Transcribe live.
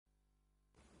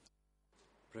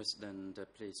President,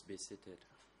 please be seated.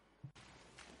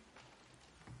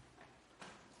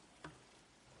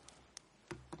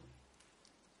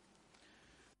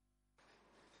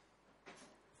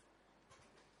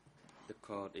 The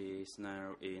court is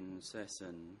now in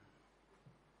session.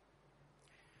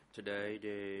 Today,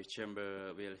 the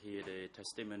chamber will hear the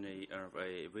testimony of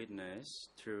a witness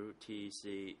through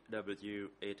TCW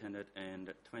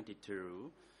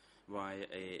 822 via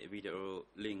a video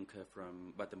link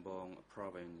from Battambang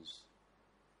province.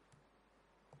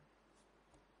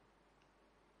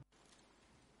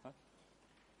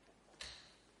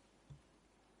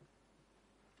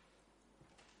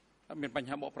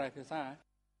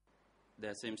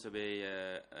 There seems to be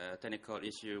a technical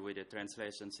issue with the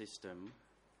translation system.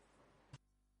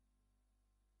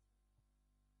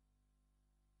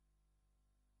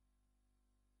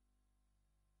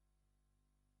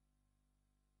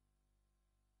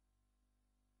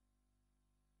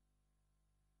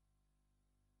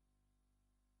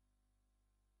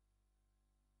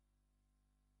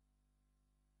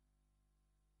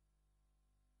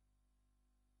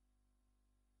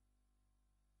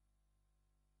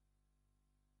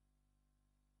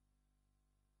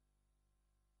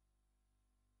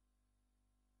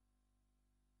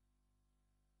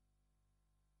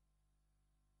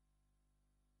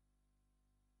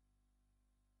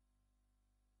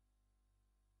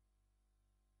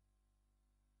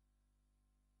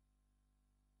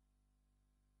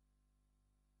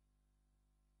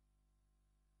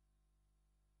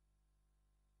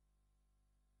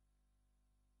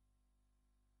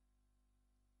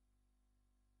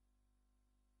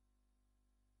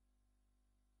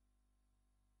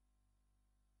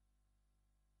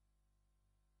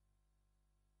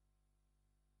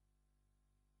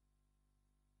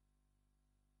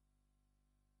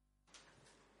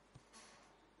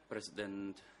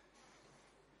 President,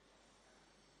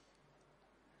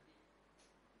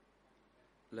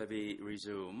 let me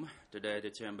resume. Today, the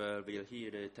chamber will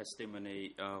hear the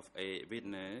testimony of a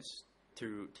witness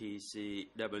through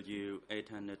TCW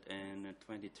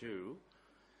 822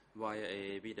 via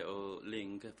a video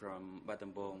link from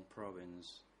Battambang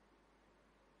province.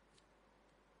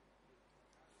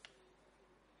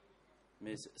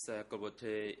 Ms.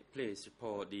 Sakobote, please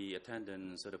report the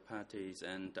attendance of the parties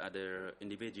and other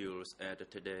individuals at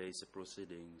today's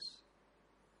proceedings.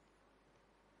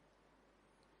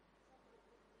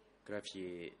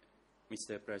 Grazie,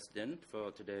 Mr. President. For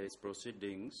today's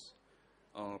proceedings,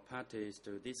 all parties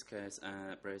to this case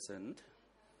are present,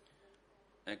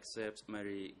 except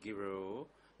Mary Giro,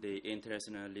 the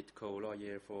international lead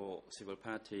co-lawyer for civil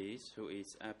parties, who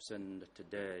is absent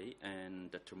today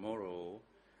and tomorrow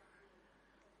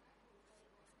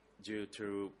due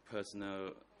to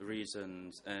personal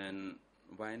reasons, and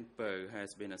Weinberg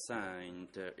has been assigned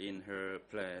in her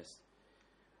place.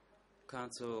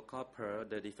 Counsel Copper,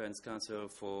 the defense counsel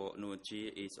for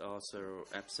Nuji, is also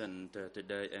absent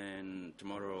today and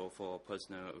tomorrow for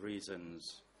personal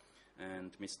reasons.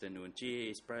 And Mr. Nuji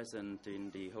is present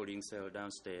in the holding cell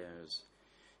downstairs.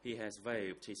 He has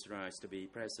waived his rights to be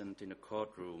present in the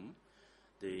courtroom.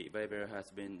 The waiver has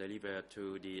been delivered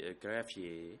to the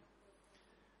greffier.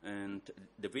 And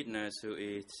the witness who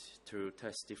is to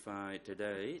testify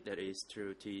today, that is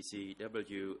through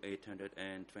TCW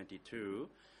 822,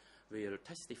 will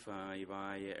testify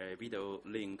via a video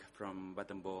link from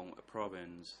Battambang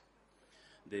province.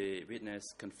 The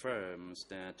witness confirms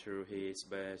that through his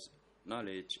best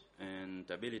knowledge and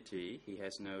ability, he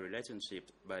has no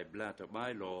relationship by blood or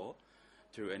by law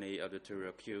to any of the two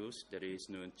accused, that is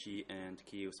Nuon Chi and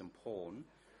Kieu Sampon,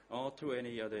 or to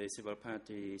any other civil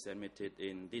parties admitted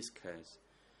in this case.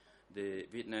 The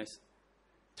witness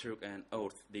took an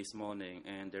oath this morning,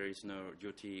 and there is no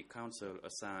duty counsel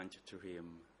assigned to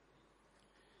him.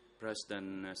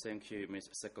 President, thank you, Ms.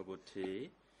 Sakabuti.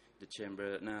 The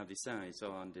chamber now decides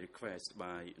on the request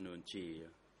by Nuon Chi.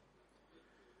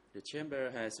 The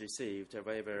chamber has received a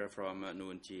waiver from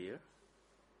Nuon Chi,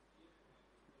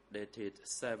 dated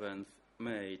 7th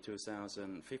May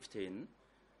 2015,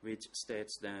 which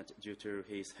states that due to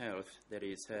his health, that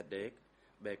is headache,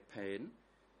 back pain,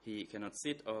 he cannot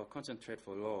sit or concentrate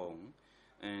for long,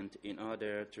 and in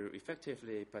order to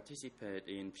effectively participate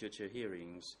in future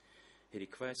hearings, he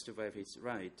requests to waive his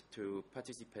right to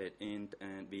participate in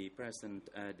and be present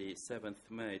at the 7th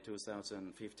May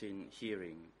 2015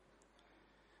 hearing.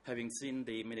 Having seen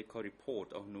the medical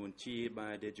report of Nuon Chi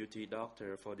by the duty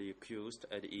doctor for the accused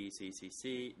at the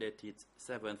ECCC dated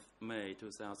 7th May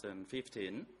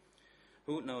 2015,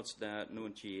 who notes that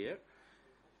Nuon Chi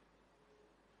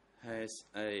has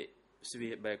a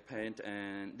severe back pain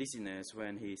and dizziness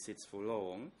when he sits for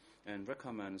long, and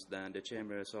recommends that the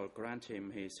chamber shall grant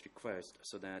him his request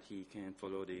so that he can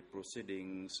follow the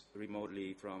proceedings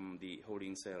remotely from the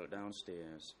holding cell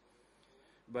downstairs.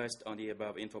 Based on the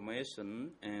above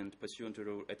information and pursuant to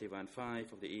Rule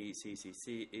 81.5 of the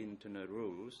ECCC internal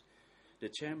rules, the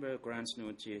Chamber grants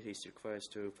Nuon Chea his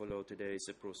request to follow today's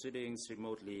proceedings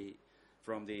remotely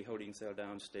from the holding cell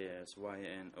downstairs via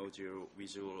an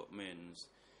audio-visual means.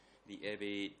 The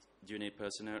AV unit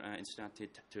personnel are instructed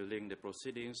to link the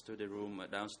proceedings to the room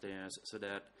downstairs so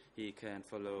that he can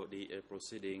follow the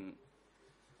proceeding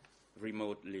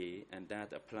remotely, and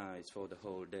that applies for the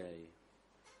whole day.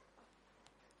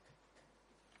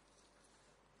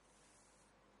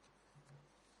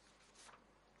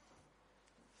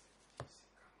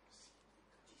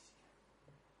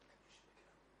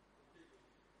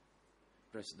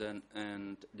 President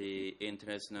and the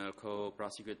International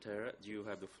Co-Prosecutor, you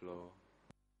have the floor.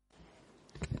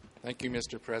 Thank you,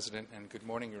 Mr. President, and good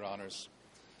morning, Your Honors.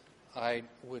 I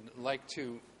would like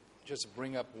to just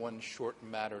bring up one short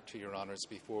matter to Your Honors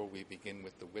before we begin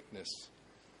with the witness,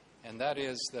 and that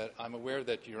is that I'm aware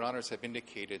that Your Honors have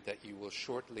indicated that you will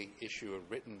shortly issue a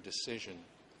written decision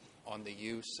on the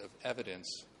use of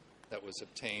evidence that was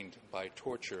obtained by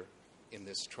torture in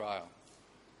this trial.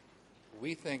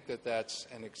 We think that that's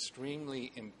an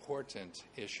extremely important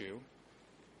issue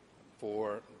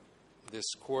for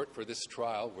this court, for this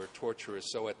trial, where torture is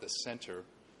so at the center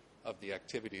of the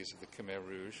activities of the Khmer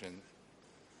Rouge.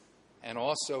 And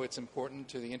also it's important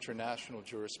to the international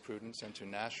jurisprudence and to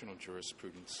national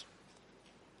jurisprudence.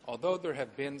 Although there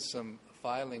have been some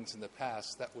filings in the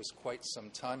past, that was quite some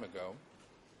time ago,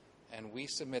 and we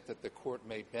submit that the court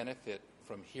may benefit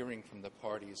from hearing from the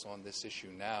parties on this issue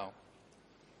now.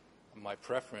 My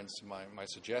preference, my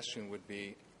suggestion would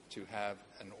be to have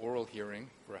an oral hearing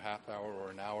for a half hour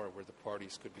or an hour where the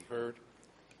parties could be heard,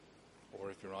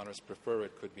 or if Your Honors prefer,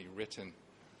 it could be written.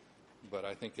 But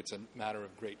I think it's a matter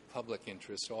of great public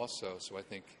interest also, so I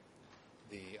think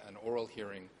an oral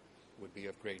hearing would be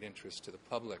of great interest to the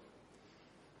public.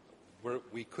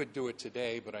 We could do it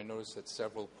today, but I notice that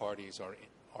several parties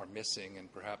are missing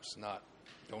and perhaps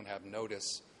don't have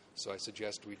notice, so I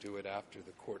suggest we do it after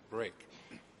the court break.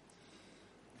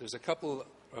 There's a couple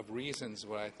of reasons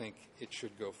why I think it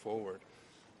should go forward.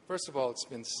 First of all, it's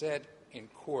been said in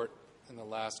court in the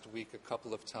last week a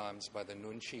couple of times by the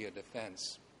Nuon Chea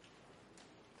defense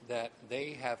that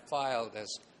they have filed as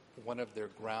one of their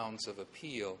grounds of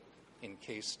appeal in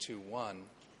Case 2-1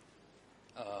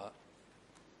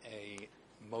 a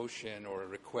motion or a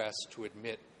request to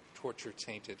admit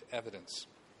torture-tainted evidence.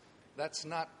 That's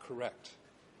not correct.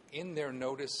 In their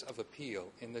notice of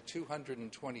appeal, in the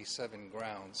 227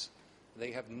 grounds,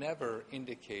 they have never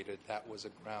indicated that was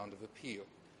a ground of appeal.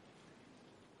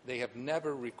 They have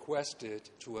never requested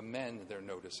to amend their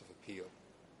notice of appeal.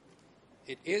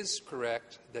 It is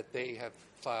correct that they have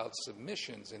filed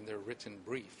submissions in their written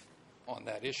brief on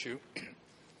that issue.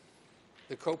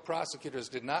 The co-prosecutors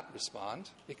did not respond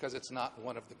because it's not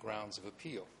one of the grounds of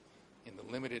appeal. In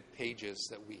the limited pages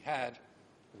that we had,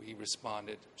 we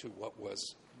responded to what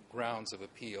was grounds of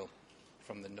appeal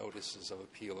from the notices of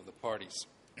appeal of the parties.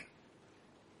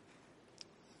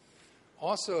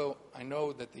 Also, I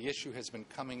know that the issue has been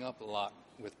coming up a lot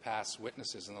with past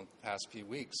witnesses in the past few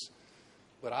weeks,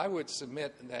 but I would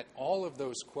submit that all of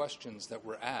those questions that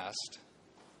were asked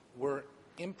were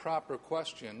improper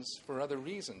questions for other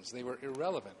reasons. They were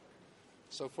irrelevant.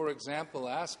 So, for example,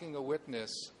 asking a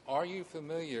witness, are you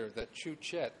familiar that Chu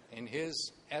Chet in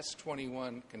his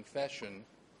S-21 confession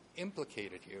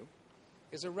implicated you,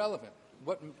 is irrelevant.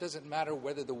 What does it matter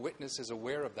whether the witness is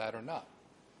aware of that or not?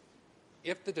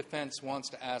 If the defense wants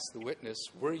to ask the witness,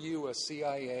 were you a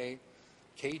CIA,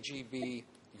 KGB,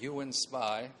 UN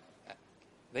spy,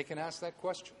 they can ask that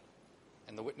question,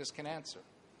 and the witness can answer.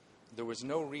 There was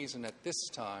no reason at this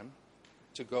time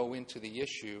to go into the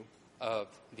issue of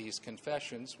these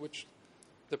confessions, which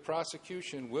the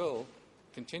prosecution will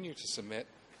continue to submit,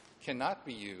 cannot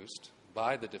be used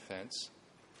by the defense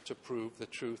to prove the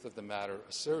truth of the matter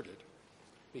asserted,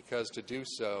 because to do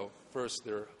so, first,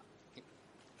 they're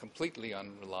completely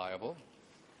unreliable,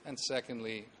 and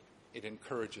secondly, it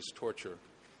encourages torture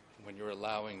when you're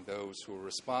allowing those who are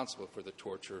responsible for the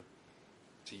torture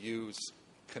to use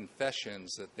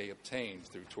confessions that they obtained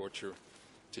through torture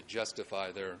to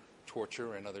justify their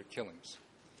torture and other killings.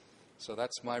 So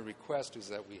that's my request, is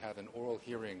that we have an oral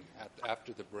hearing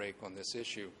after the break on this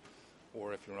issue,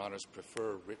 or if Your Honors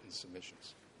prefer, written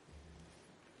submissions.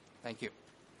 Thank you.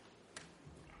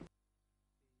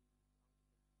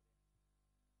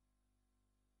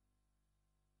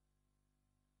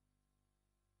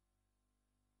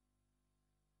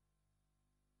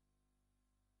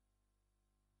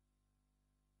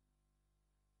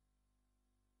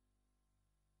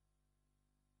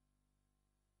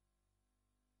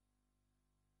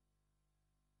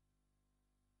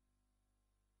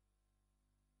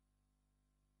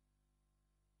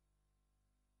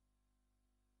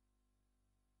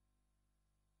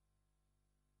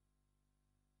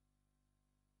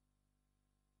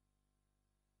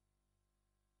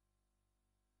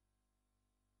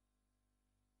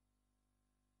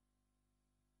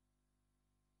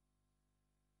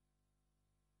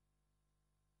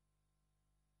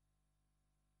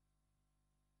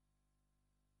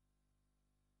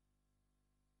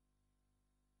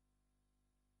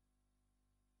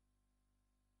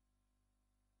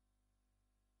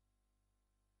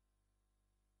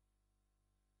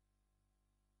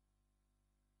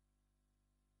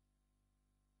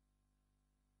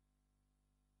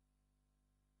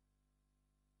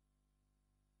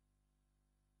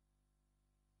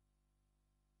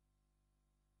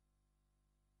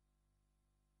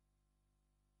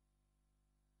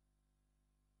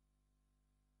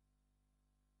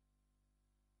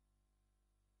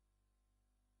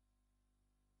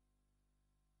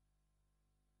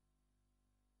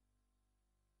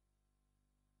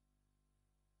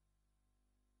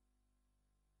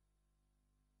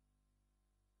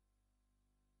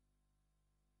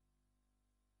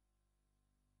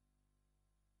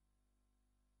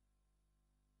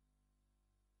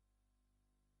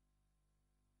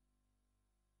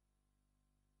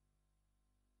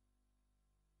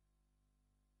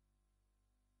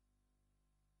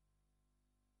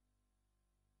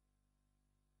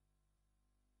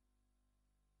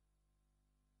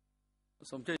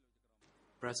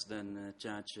 President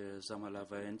Judge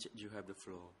Zamalavent, you have the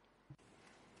floor.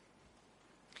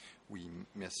 Oui,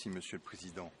 merci Monsieur le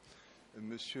Président.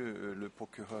 Monsieur le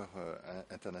procureur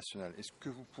international, est-ce que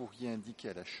vous pourriez indiquer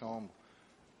à la Chambre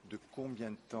de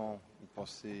combien de temps vous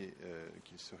pensez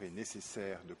qu'il serait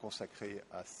nécessaire de consacrer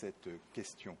à cette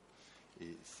question?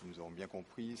 Et si nous avons bien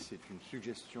compris, c'est une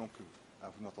suggestion que... Ah,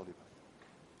 vous n'entendez pas.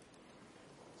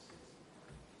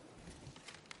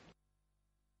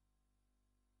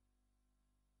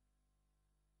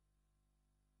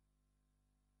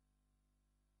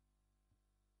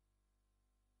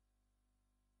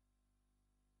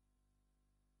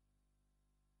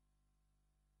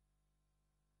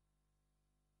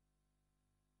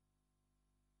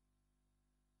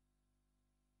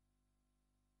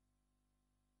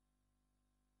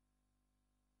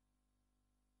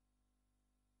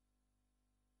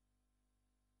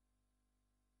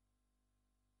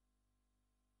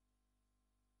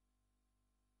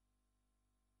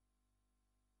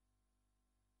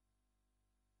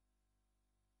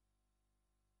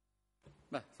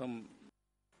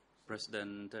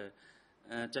 President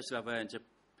Judge Lavent,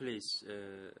 please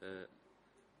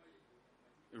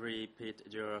repeat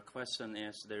your question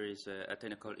as there is a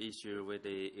technical issue with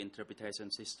the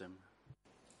interpretation system.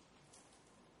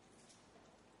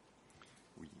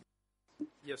 Oui.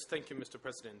 Yes, thank you, Mr.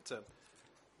 President.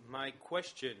 My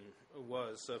question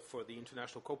was for the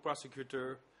international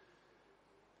co-prosecutor.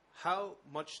 How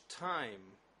much time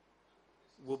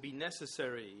will be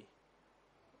necessary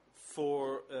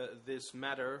for this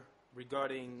matter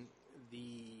regarding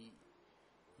the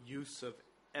use of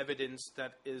evidence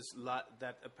that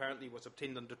apparently was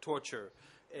obtained under torture?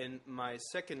 And my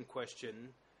second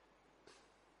question,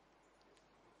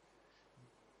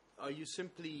 are you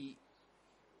simply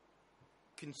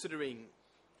considering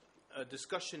a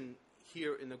discussion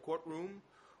here in the courtroom,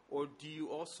 or do you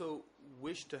also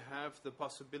wish to have the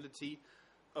possibility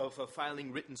of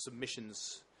filing written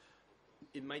submissions?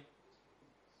 It might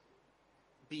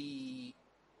be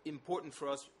important for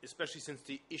us, especially since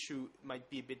the issue might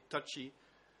be a bit touchy,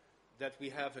 that we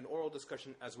have an oral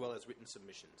discussion as well as written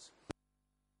submissions.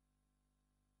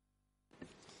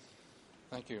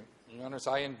 Thank you. Your Honors,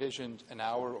 I envisioned an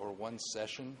hour or one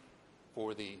session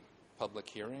for the public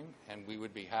hearing, and we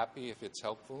would be happy, if it's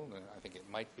helpful, and I think it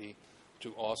might be,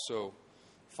 to also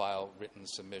file written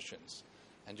submissions.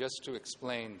 And just to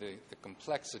explain the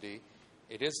complexity,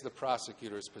 it is the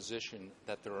prosecutor's position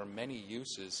that there are many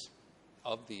uses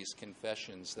of these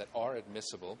confessions that are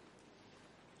admissible,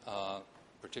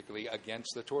 particularly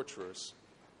against the torturers.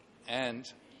 And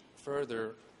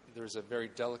further, there's a very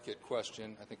delicate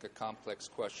question, I think a complex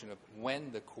question, of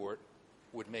when the court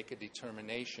would make a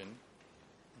determination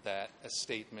that a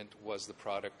statement was the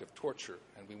product of torture.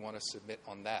 And we want to submit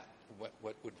on that.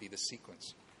 What would be the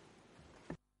sequence?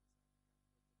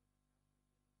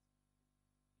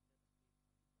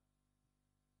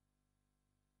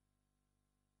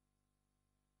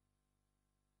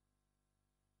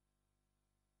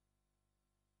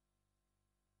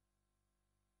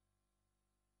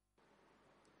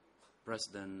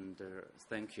 President,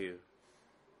 thank you.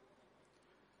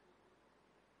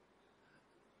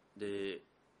 The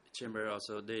Chamber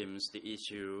also deems the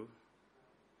issue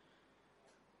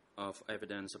of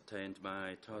evidence obtained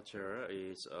by torture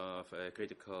is of a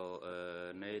critical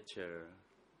nature.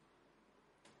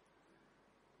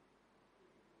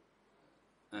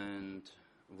 And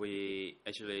we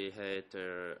actually had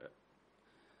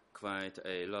quite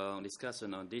a long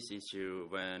discussion on this issue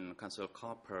when Counsel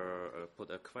Copper put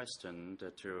a question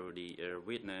to the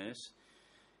witness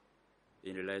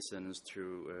in relation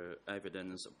to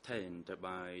evidence obtained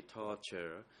by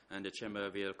torture, and the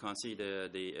Chamber will consider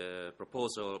the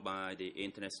proposal by the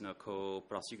international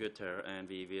co-prosecutor, and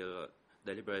we will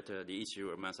deliberate the issue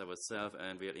amongst ourselves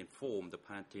and will inform the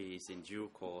parties in due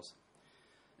course.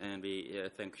 And we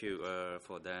thank you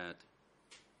for that.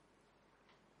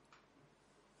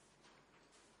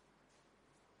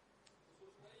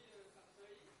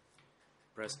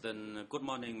 President, good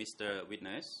morning, Mr.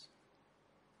 Witness.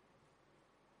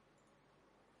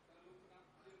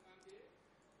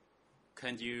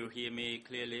 Can you hear me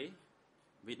clearly?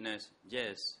 Witness,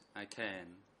 yes, I can.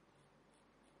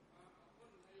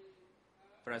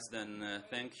 President,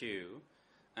 thank you.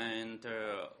 And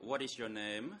what is your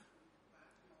name?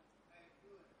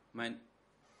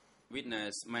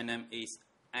 Witness, my name is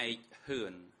Aik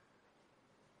Hoon.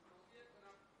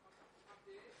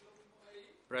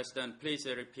 President, please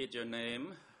repeat your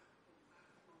name.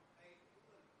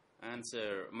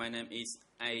 Answer, my name is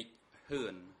Aik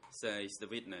Hoon, says the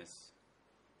witness.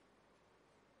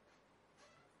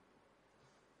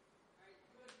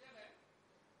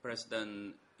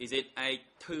 President, is it Ai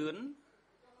Thun?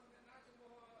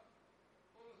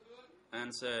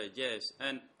 Answer, yes.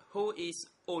 And who is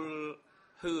Ul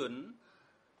Hun?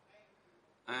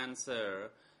 Answer,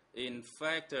 in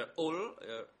fact, Ul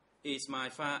is my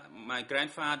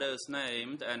grandfather's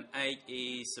name, and Ai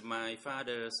is my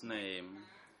father's name.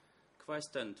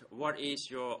 Question, what is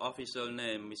your official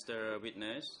name, Mr.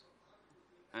 Witness?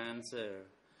 Answer,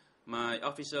 my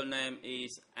official name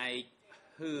is Ai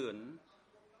Hun.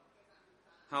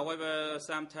 However,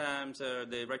 sometimes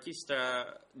the registrar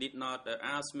did not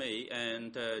ask me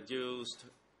and used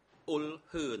Ul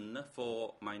Hun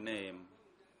for my name.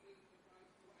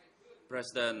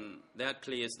 President, that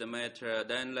clears the matter.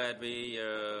 Then let me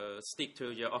stick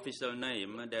to your official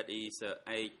name, that is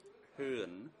Ai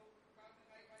Hun.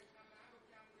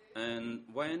 And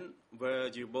when were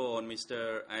you born,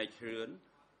 Mr. Ai Hun?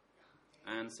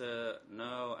 Answer,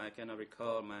 no, I cannot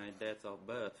recall my date of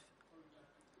birth.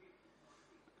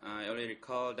 I only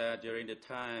recall that during the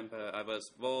time I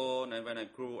was born, and when I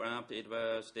grew up, it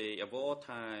was the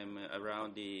wartime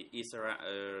around the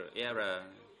Israel era.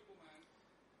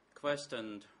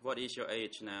 Question, what is your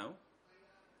age now?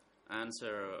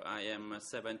 Answer, I am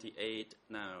 78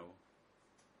 now.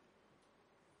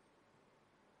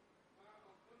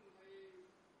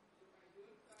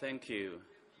 Thank you.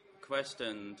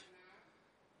 Question,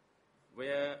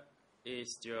 where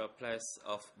is your place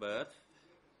of birth?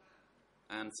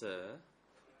 Answer,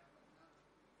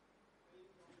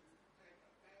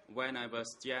 when I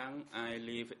was young, I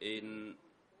lived in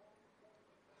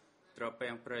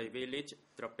Tropang Prey Village,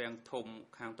 Tropang Thom,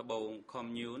 Khang Tabong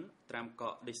Commune,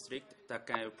 Tramkot District,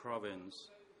 Takeo Province.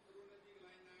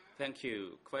 Thank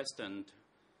you. Question,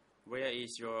 where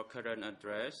is your current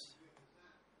address?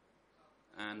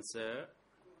 Answer,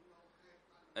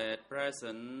 at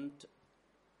present,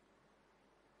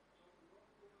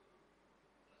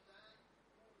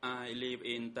 I live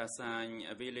in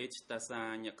Tasang Village,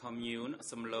 Tasang Commune,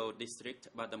 Samlo District,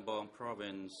 Battambang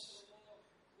Province.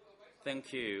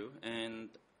 Thank you. And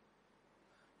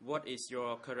what is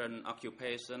your current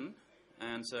occupation?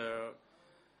 Answer,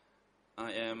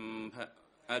 I am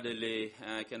elderly.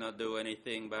 I cannot do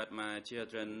anything, but my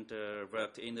children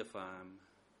work in the farm.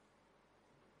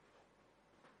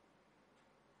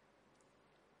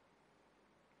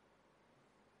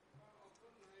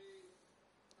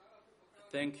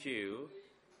 Thank you.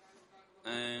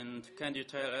 And can you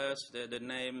tell us the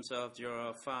names of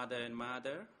your father and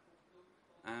mother?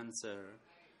 Answer,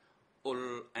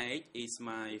 Ul Ait is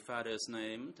my father's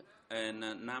name, and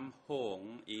Nam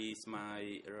Hong is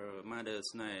my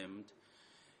mother's name.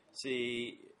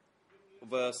 She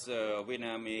was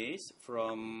Vietnamese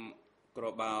from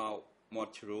Krobao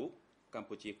Motru,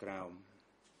 Cambodia Crown.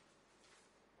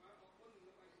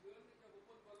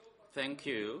 Thank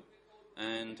you.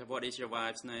 And what is your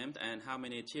wife's name, and how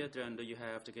many children do you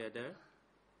have together?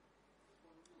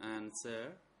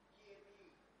 Answer,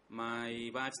 my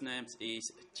wife's name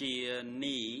is Chia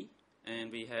Ni,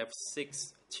 and we have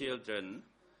 6 children.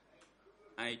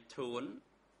 Ai Thun,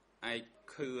 Ai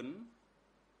Khun,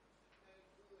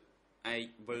 Ai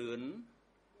Vun,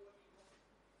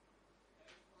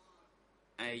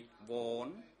 Ai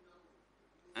Von,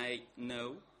 Ai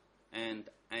No, and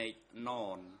Ai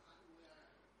Non.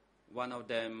 One of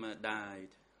them died.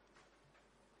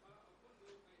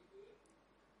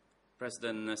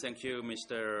 President, thank you,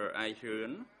 Mr. Ai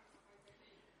Hun.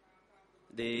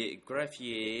 The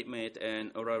greffier made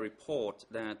an oral report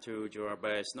that to your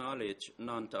best knowledge,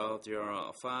 none of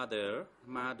your father,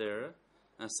 mother,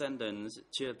 ascendants,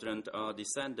 children or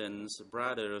descendants,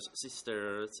 brothers,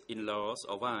 sisters, in-laws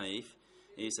or wife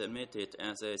is admitted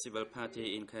as a civil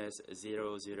party in case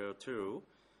 002.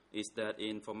 Is that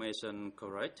information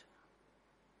correct?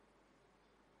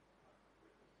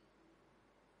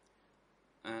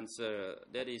 Answer,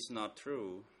 that is not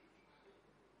true.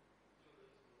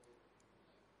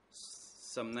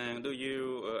 Samnang, do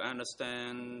you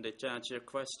understand the judge's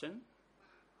question?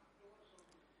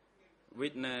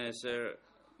 Witness,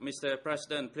 Mr.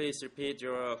 President, please repeat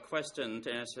your question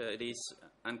as it is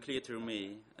unclear to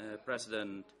me.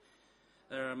 President,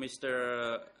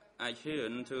 Mr. Ai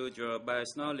Hun, to your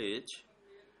best knowledge,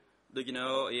 do you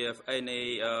know if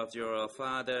any of your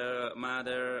father,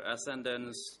 mother,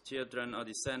 ascendants, children or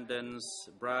descendants,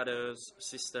 brothers,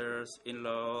 sisters,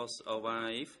 in-laws or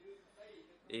wife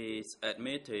is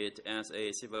admitted as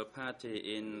a civil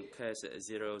party in case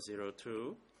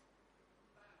 002?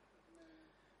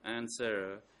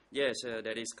 Answer, yes,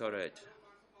 that is correct.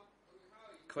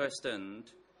 Question,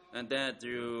 and that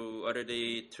you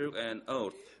already took an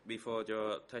oath before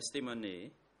your testimony,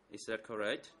 is that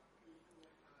correct?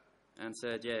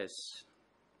 Answer, yes.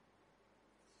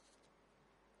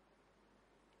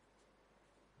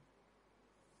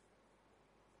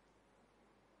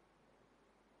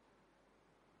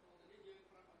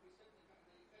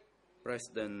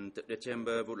 President, the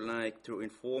Chamber would like to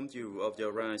inform you of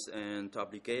your rights and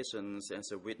obligations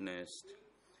as a witness.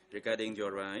 Regarding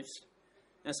your rights,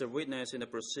 as a witness in the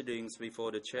proceedings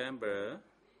before the Chamber,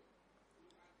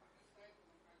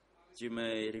 you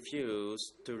may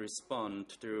refuse to respond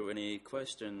to any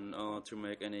question or to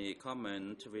make any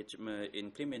comment which may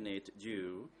incriminate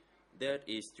you. That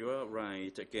is your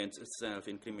right against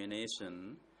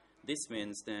self-incrimination. This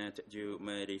means that you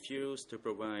may refuse to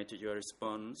provide your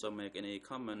response or make any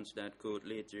comments that could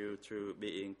lead you to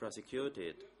being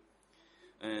prosecuted.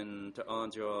 And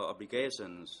on your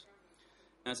obligations,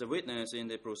 as a witness in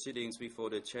the proceedings before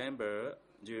the Chamber,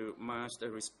 you must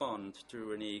respond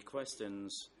to any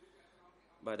questions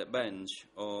by the bench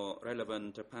or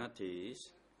relevant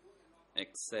parties,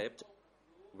 except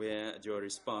where your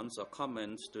response or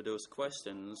comments to those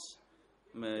questions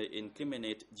may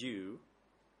incriminate you.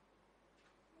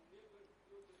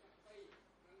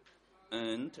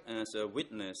 And as a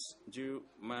witness, you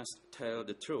must tell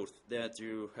the truth that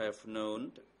you have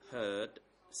known, heard,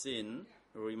 seen,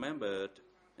 remembered,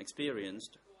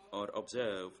 experienced, or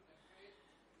observed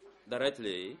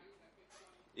directly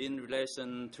in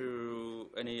relation to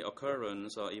any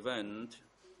occurrence or event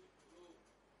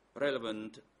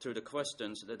relevant to the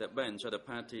questions that the bench or the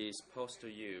parties pose to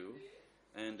you.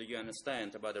 And do you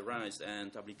understand about the rights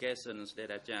and obligations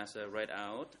that I just read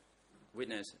out?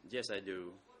 Witness, yes, I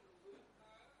do.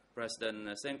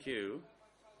 President, thank you.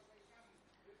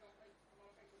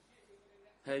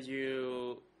 Have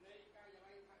you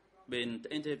been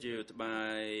interviewed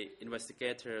by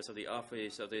investigators of the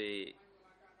Office of the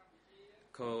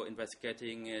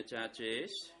Co-Investigating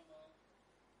Judges?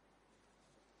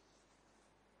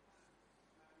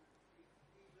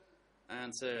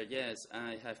 Answer, yes,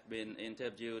 I have been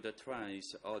interviewed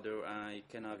twice, although I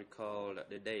cannot recall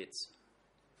the dates.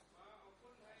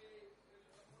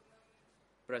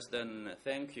 President,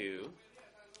 thank you.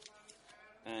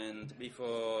 And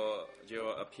before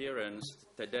your appearance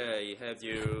today, have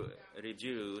you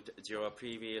reviewed your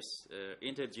previous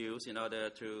interviews in order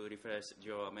to refresh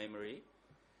your memory?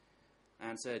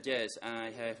 Answer, yes,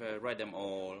 I have read them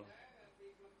all.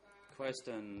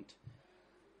 Question,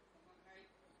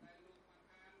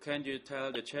 can you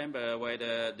tell the Chamber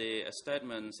whether the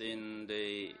statements in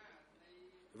the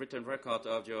written record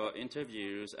of your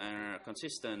interviews are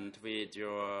consistent with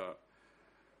your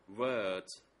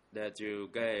words that you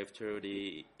gave to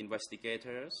the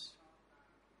investigators?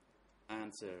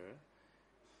 Answer,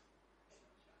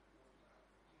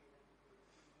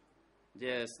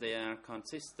 yes, they are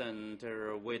consistent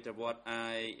with what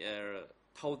I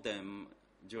told them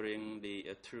during the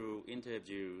two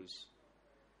interviews.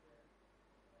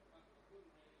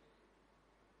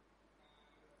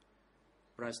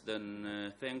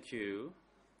 President, thank you.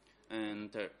 And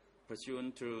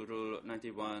pursuant to Rule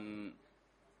 91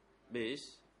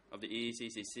 bis of the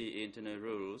ECCC internal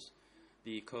rules,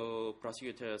 the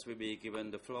co-prosecutors will be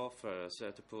given the floor first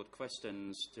to put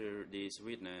questions to this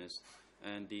witness,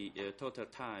 and the total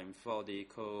time for the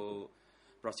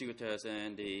co-prosecutors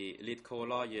and the lead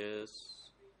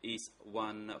co-lawyers is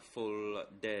 1 full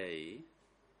day.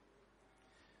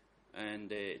 And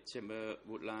the Chamber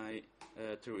would like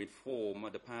to inform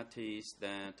the parties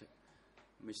that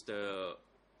Mr.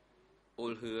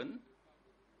 Ulhun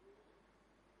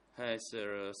has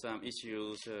some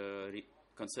issues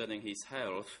concerning his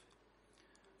health.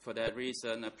 For that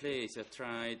reason, please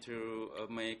try to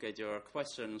make your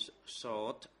questions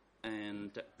short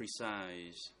and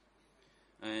precise.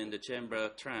 And the Chamber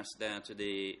trusts that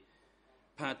the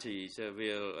parties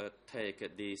will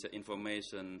take this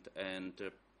information and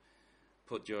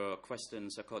put your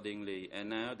questions accordingly. And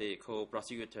now the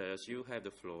co-prosecutors, you have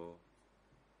the floor.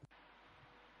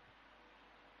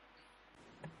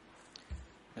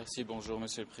 Merci, bonjour,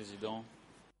 Monsieur le Président.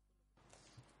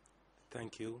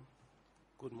 Thank you.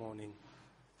 Good morning,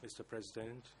 Mr.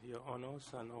 President, Your Honors,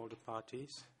 and all the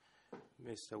parties.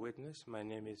 Mr. Witness, my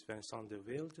name is Vincent de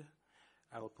Wilde.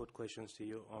 I will put questions to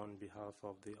you on behalf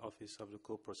of the Office of the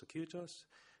Co-Prosecutors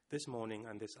this morning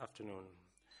and this afternoon.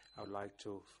 I would like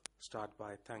to start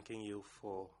by thanking you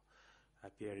for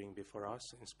appearing before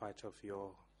us in spite of your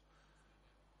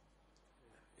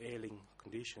ailing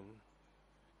condition.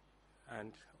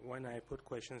 And when I put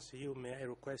questions to you, may I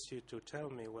request you to tell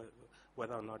me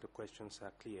whether or not the questions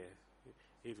are clear,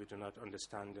 if you do not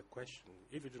understand the question.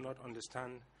 If you do not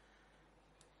understand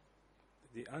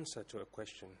the answer to a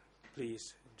question,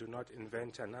 please do not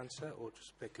invent an answer or to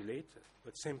speculate,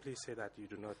 but simply say that you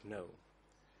do not know.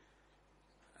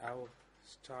 I'll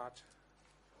start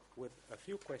with a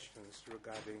few questions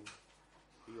regarding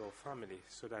your family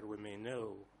so that we may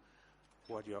know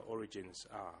what your origins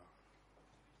are.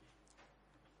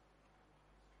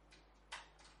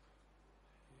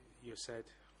 you said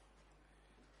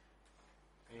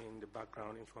in the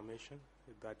background information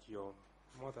that your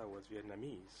mother was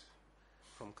Vietnamese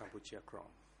from Cambodia Krom.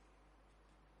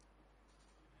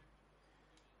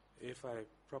 If I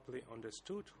properly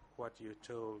understood what you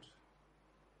told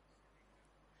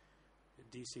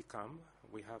DC CAM,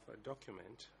 we have a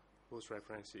document whose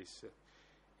reference is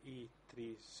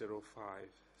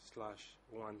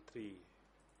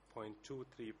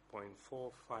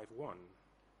E305/13.23.451.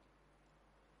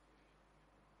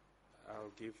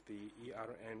 I'll give the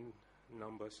ERN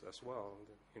numbers as well.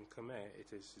 In Khmer,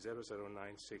 it is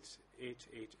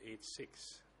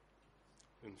 00968886.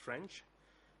 In French,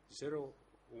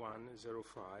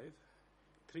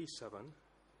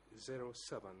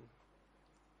 01053707.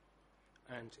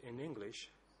 And in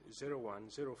English,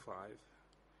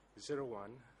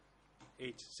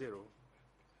 01050180.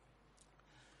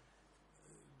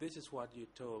 This is what you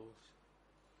told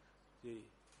the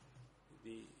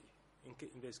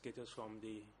investigators from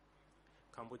the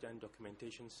Cambodian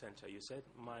Documentation Center. You said,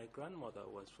 my grandmother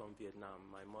was from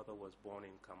Vietnam. My mother was born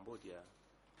in Cambodia.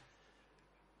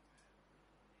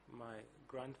 My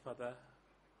grandfather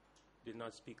did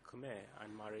not speak Khmer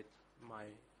and married my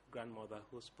grandmother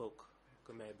who spoke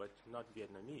Khmer but not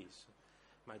Vietnamese.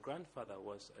 My grandfather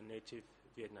was a native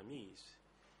Vietnamese.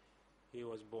 He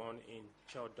was born in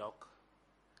Chau Doc,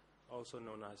 also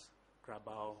known as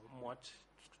Krabao Muat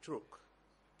Truk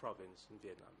province in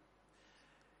Vietnam.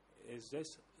 Is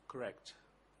this correct?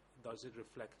 Does it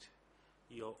reflect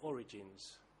your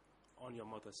origins on your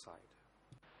mother's side?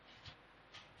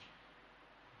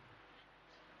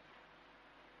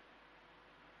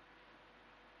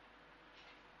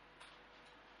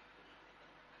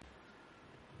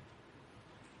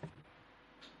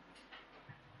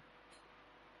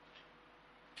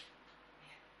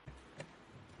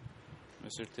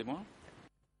 Monsieur le témoin?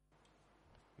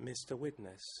 Mr.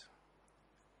 Witness,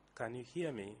 can you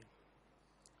hear me?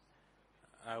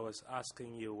 I was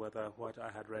asking you whether what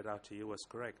I had read out to you was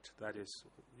correct. That is,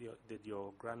 did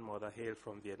your grandmother hail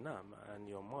from Vietnam, and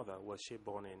your mother, was she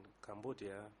born in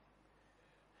Cambodia?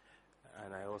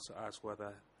 And I also asked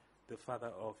whether the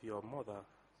father of your mother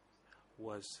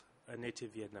was a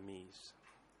native Vietnamese.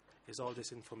 Is all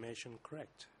this information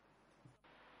correct?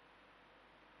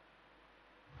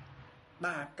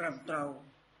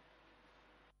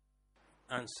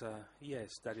 Answer,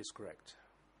 yes, that is correct.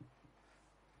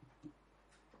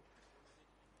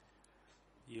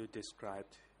 You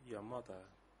described your mother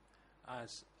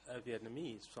as a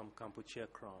Vietnamese from Cambodia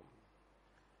Krom.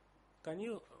 Can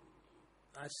you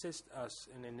assist us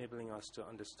in enabling us to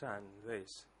understand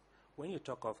this? When you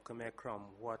talk of Khmer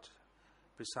Krom, what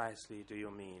precisely do you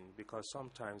mean? Because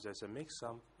sometimes there's a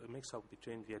mix-up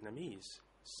between Vietnamese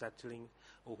settling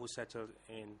or who settled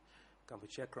in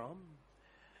Cambodia Krom,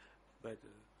 but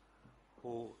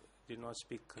who did not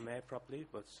speak Khmer properly,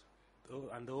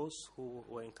 and those who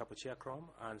were in Cambodia Krom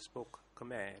and spoke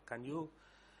Khmer. Can you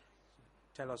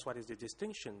tell us what is the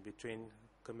distinction between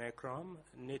Khmer Krom,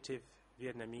 native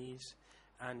Vietnamese,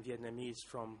 and Vietnamese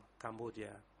from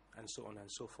Cambodia, and so on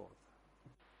and so forth?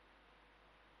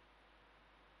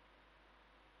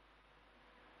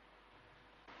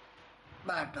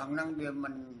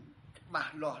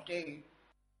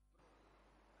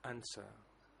 Answer.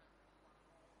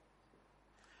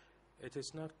 It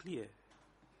is not clear,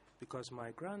 because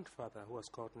my grandfather, who was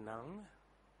called Nang,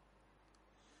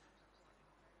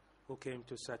 who came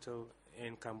to settle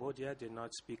in Cambodia, did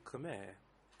not speak Khmer.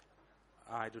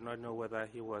 I do not know whether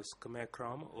he was Khmer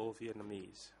Krom or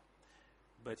Vietnamese,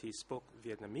 but he spoke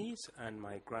Vietnamese, and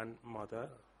my grandmother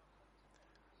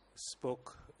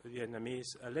spoke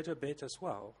Vietnamese a little bit as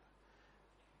well.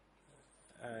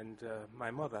 And my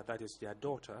mother, that is their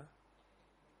daughter,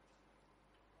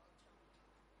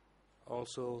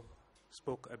 also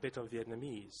spoke a bit of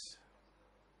Vietnamese.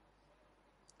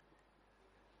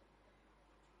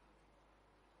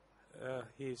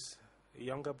 His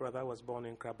younger brother was born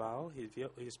in Krabao.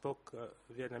 He spoke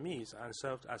Vietnamese and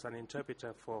served as an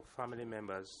interpreter for family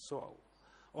members. So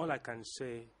all I can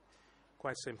say,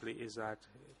 quite simply, is that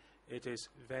it is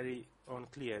very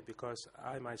unclear, because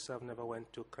I myself never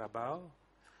went to Krabao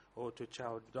or to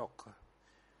Chau Doc.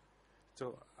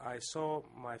 So I saw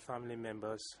my family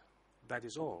members, that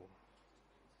is all.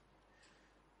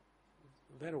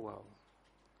 Very well.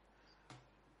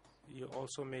 You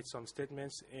also made some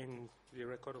statements in the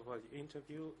record of the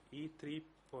interview,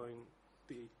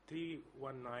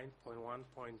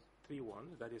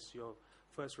 E3.319.1.31, that is your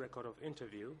first record of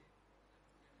interview.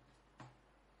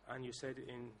 And you said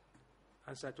in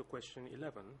answer to question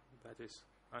 11, that is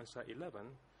answer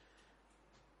 11,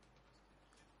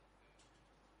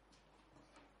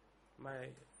 my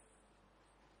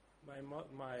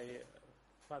My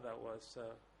father was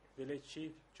village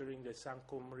chief during the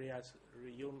Sangkum Riaz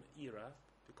Riyum era.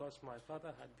 Because my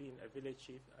father had been a village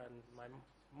chief and my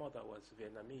mother was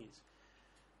Vietnamese,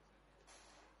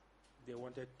 they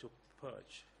wanted to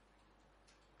purge.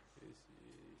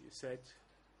 You said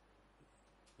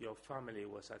your family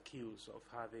was accused of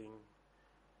having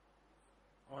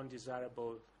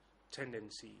undesirable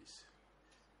tendencies.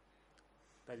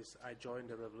 That is, I joined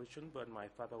the revolution, but my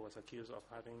father was accused of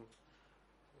having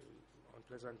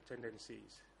unpleasant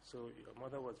tendencies. So your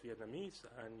mother was Vietnamese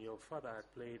and your father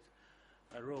had played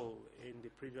a role in the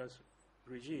previous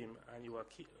regime, and you were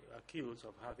accused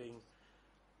of having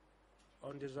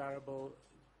undesirable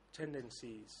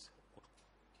tendencies.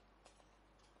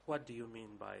 What do you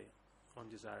mean by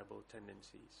undesirable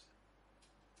tendencies?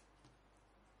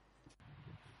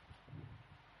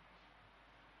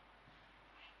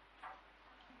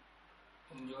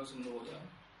 ผมយកសំណួរទៅ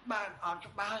បាទអត់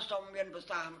ច្បាស់សូមមានប្រ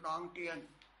សាម្ដងទៀត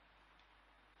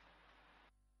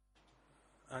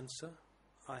Answer: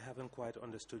 I haven't quite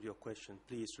understood your question.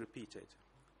 Please repeat it.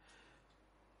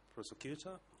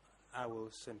 Prosecutor: I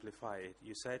will simplify it.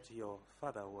 You said your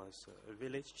father was a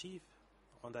village chief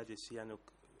under the Sihanouk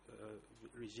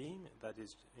regime, that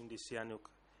is in the Sihanouk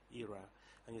era.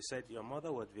 And you said your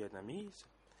mother was Vietnamese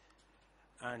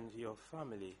and your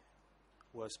family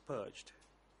was purged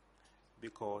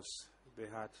because they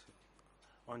had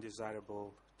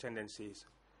undesirable tendencies.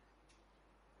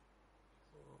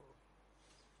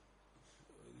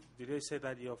 Did they say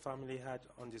that your family had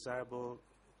undesirable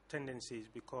tendencies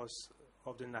because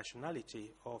of the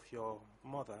nationality of your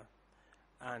mother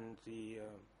and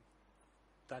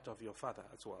that of your father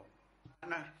as well?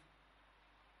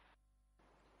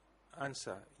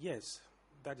 Answer: yes,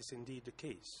 that is indeed the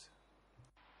case.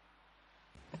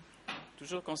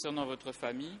 Toujours concernant votre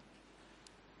famille,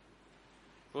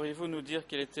 pourriez-vous nous dire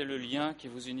quel était le lien qui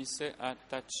vous unissait à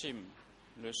Tachim,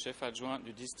 le chef adjoint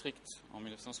du district en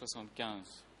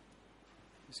 1975?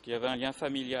 Est-ce qu'il y avait un lien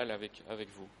familial avec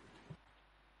vous?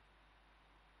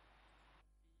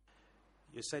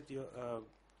 You said,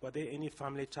 were there any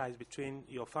family ties between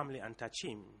your family and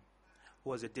Tachim, who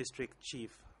was a district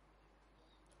chief,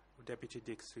 deputy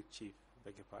district chief,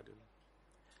 beg your pardon?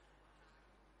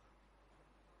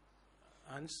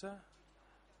 Answer: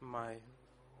 my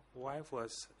wife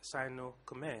was Sino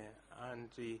Khmer, and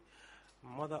the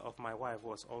mother of my wife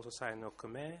was also Sino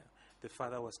Khmer. The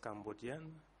father was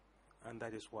Cambodian, and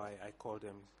that is why I call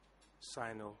them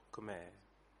Sino Khmer.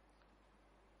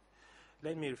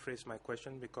 Let me rephrase my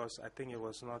question because I think it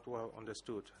was not well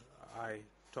understood. I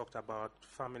talked about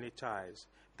family ties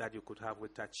that you could have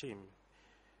with Tachim,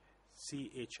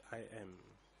 CHIM,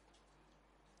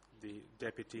 the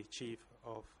deputy chief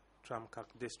of Tramkak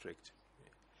district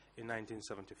in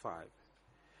 1975,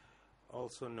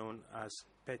 also known as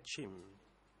Pechim.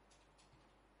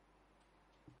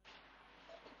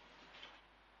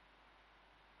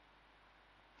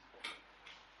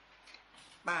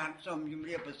 បាទសូមជម្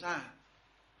រាបប្រសា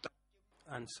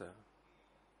Answer: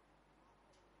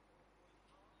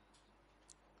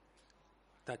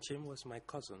 Tachim was my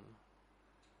cousin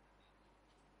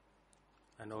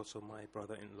and also my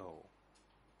brother-in-law.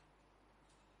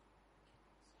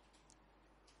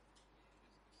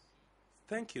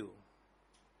 Thank you.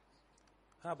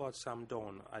 How about Sam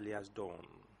Dawn, alias Dawn,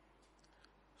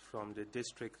 from the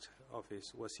district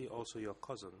office? Was he also your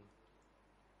cousin?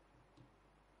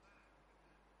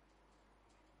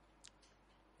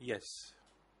 Yes.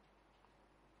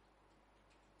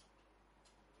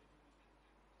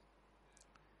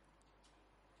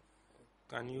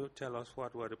 Can you tell us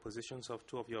what were the positions of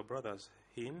two of your brothers,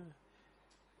 Heng,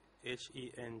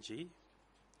 H-E-N-G,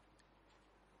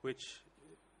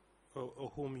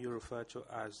 or whom you refer to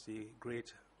as the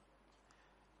Great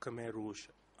Khmer Rouge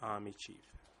Army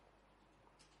Chief?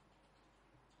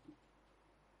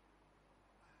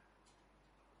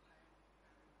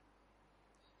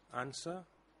 Answer: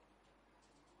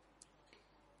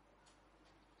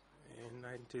 in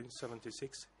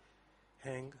 1976,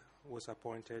 Heng was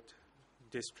appointed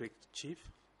district chief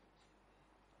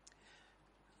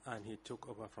and he took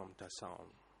over from Tassaun.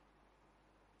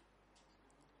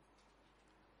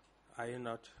 Are you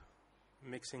not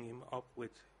mixing him up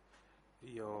with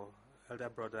your elder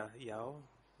brother Yao?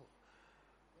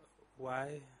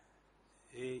 Y-A-E-V.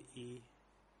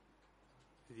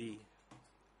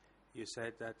 You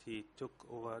said that he took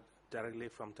over directly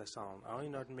from Tassaun. Are you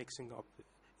not mixing up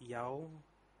Yao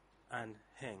and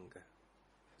Heng?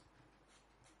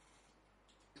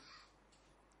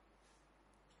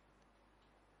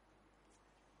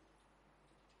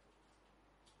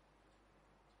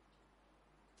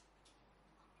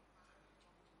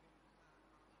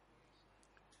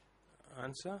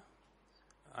 Answer?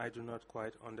 I do not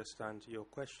quite understand your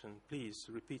question. Please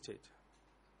repeat it.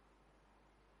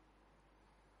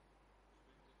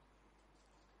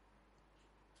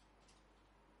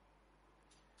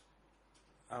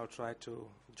 I'll try to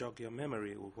jog your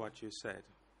memory with what you said.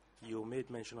 You made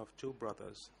mention of two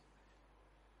brothers.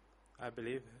 I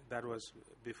believe that was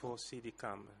before CD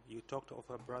Cam. You talked of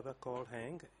a brother called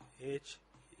Heng,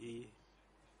 H-E-N-G.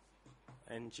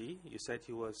 You said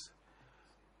he was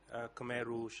a Khmer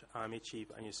Rouge army chief,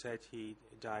 and you said he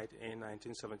died in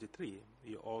 1973.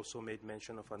 You also made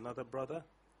mention of another brother,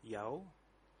 Yao,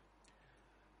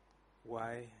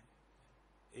 Y-A-E-V,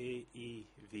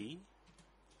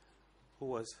 who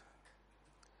was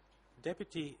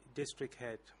deputy district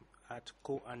head at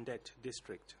Ko Andet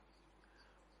district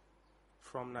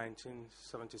from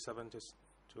 1977 to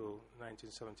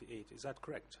 1978. Is that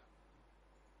correct?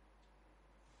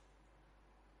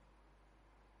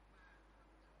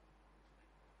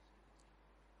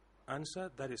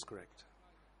 Answer, that is correct.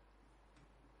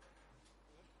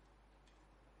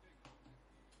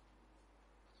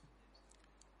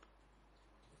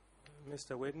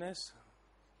 Mr. Witness,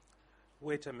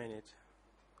 wait a minute.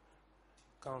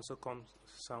 Counsel Kong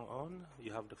Sang-on,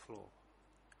 you have the floor.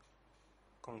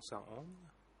 Kong Sang-on.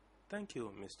 Thank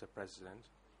you, Mr. President.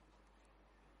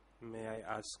 May I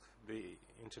ask the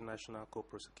International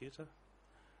Co-Prosecutor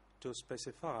to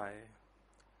specify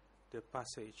the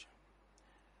passage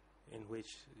in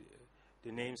which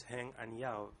the names Heng and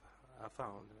Yao are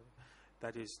found?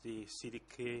 That is the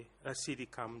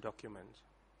CD-CAM document.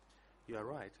 You are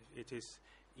right. It is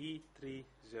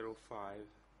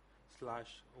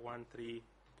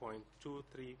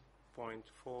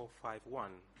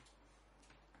E305/13.23.451.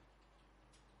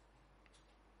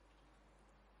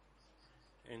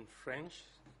 In French,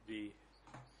 the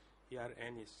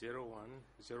ERN is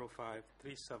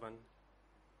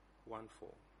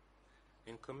 01053714.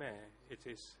 In Khmer, it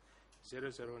is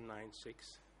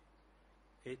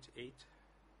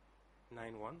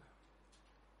 00968891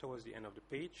 towards the end of the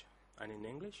page, and in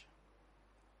English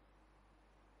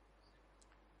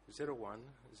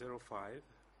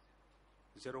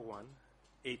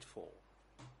 01050184.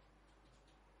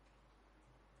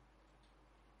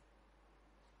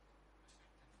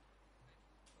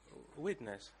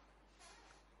 Witness,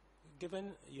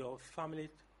 given your family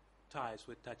ties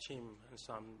with Tachim and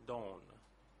Samdon,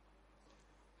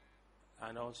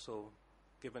 and also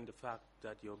given the fact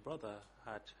that your brother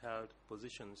had held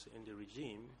positions in the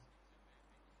regime,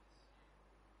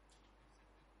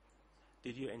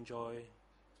 did you enjoy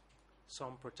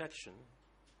some protection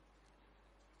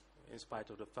in spite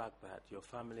of the fact that your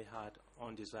family had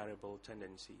undesirable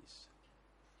tendencies?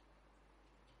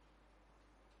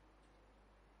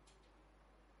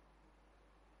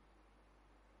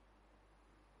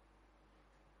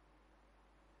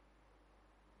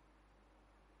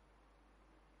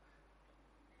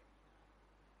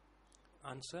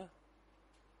 Answer?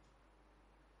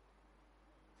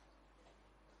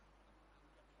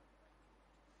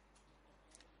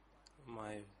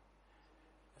 My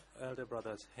elder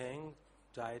brothers Heng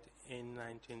died in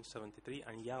 1973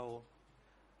 and Yao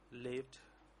lived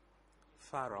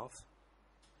far off.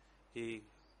 He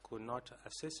could not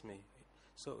assist me.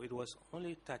 So it was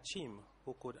only Tachim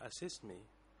who could assist me.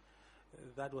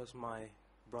 That was my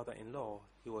brother-in-law.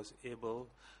 He was able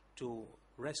to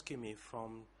rescue me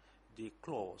from the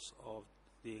claws of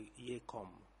the Yecom.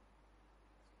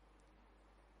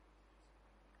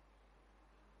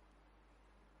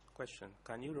 Question: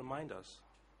 can you remind us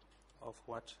of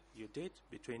what you did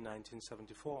between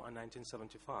 1974 and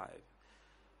 1975?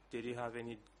 Did you have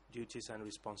any duties and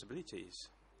responsibilities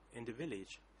in the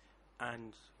village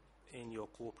and in your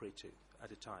cooperative at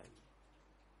the time?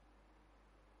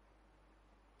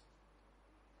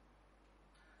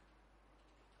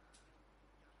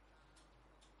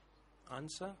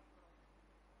 Answer: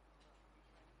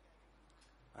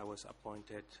 I was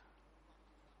appointed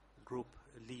group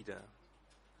leader,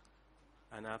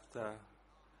 and after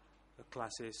the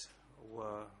classes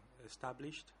were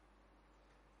established,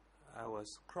 I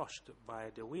was crushed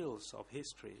by the wheels of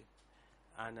history,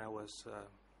 and I was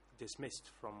dismissed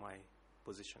from my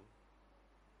position.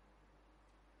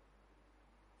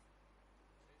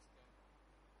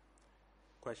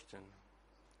 Question: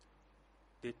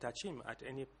 did Tachim at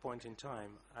any point in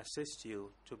time assist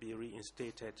you to be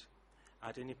reinstated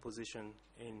at any position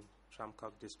in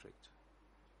Tramkak district?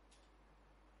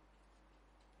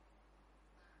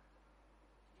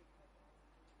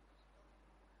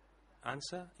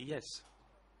 Answer: yes.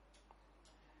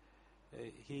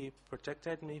 He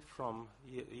protected me from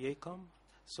Yecom,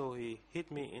 So he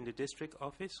hit me in the district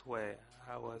office where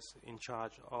I was in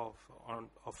charge of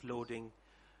loading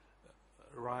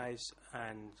rice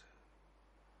and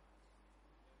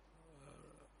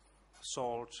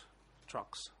salt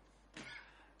trucks.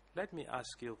 Let me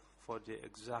ask you for the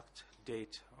exact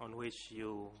date on which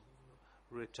you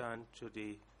returned to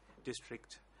the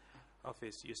district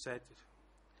office. You said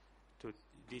to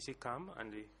DC CAM,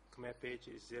 and the Khmer page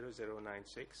is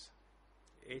 0096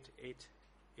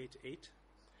 8888.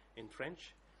 In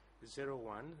French,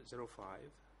 0105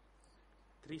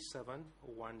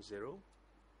 3710,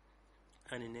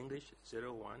 and in English,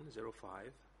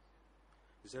 0105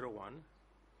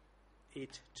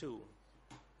 0182.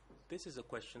 This is a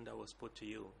question that was put to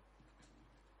you.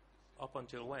 Up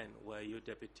until when were you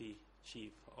deputy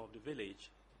chief of the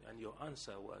village? And your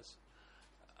answer was,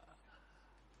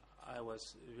 I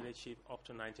was village chief up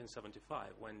to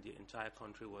 1975 when the entire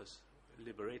country was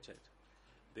liberated.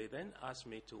 They then asked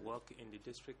me to work in the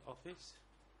district office,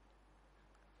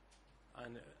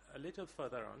 and a little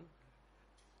further on,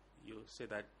 you say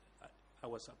that I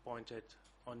was appointed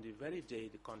on the very day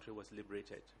the country was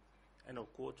liberated. End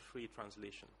of quote, free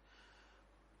translation.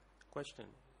 Question,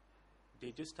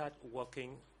 did you start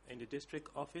working in the district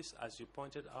office, as you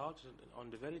pointed out,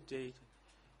 on the very day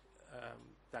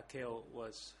that KO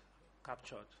was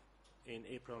captured in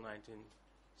April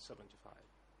 1975?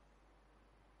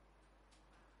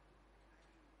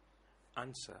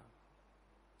 Answer.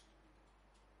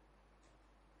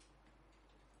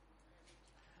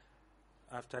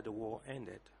 After the war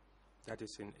ended, that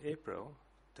is in April,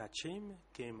 Tachim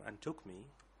came and took me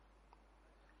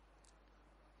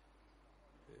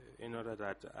in order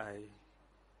that I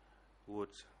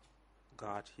would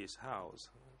guard his house.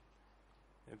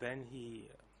 And then he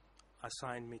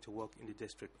assigned me to work in the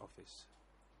district office.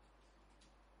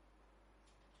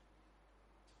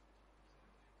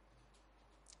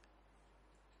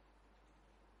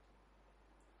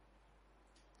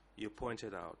 You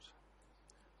pointed out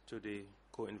to the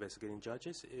co-investigating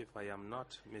judges, if I am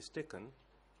not mistaken,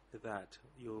 that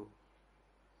you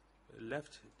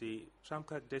left the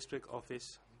Tramkak district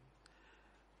office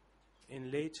in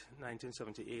late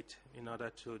 1978 in order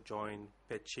to join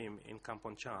Petchim in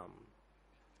Kampong Cham.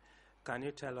 Can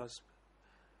you tell us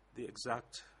the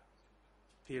exact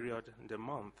period, the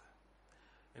month,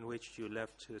 in which you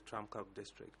left the Tramkak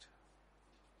district?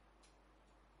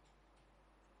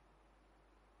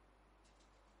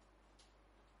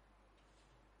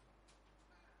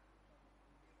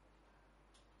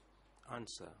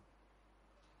 Answer.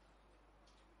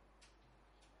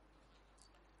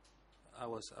 I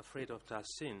was afraid of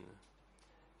Tassin.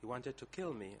 He wanted to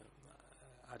kill me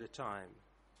at the time.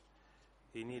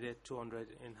 He needed 200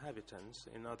 inhabitants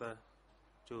in order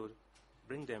to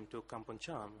bring them to Kampong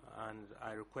Cham, and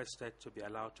I requested to be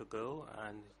allowed to go,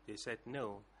 and they said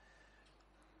no.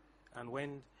 And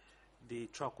when the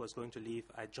truck was going to leave,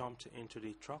 I jumped into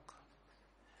the truck.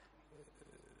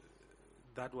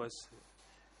 That was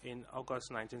in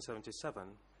August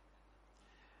 1977.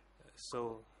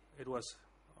 So it was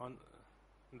on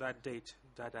that date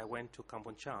that I went to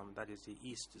Kampong Cham, that is the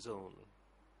East Zone.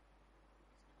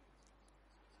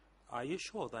 Are you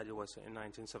sure that it was in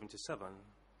 1977?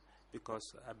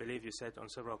 Because I believe you said on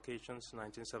several occasions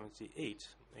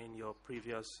 1978 in your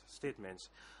previous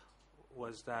statements.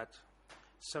 Was that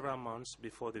several months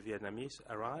before the Vietnamese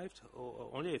arrived, or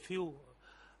only a few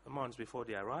months before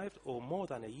they arrived, or more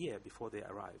than a year before they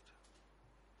arrived?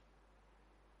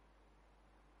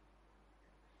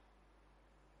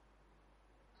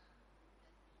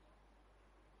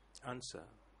 Answer.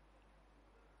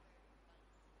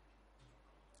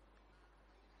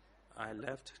 I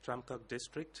left Tramkak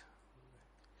district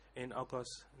in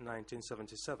August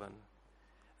 1977,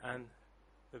 and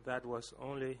that was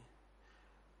only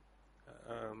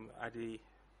at the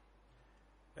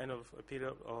end of a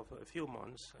period of a few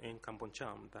months in Kampong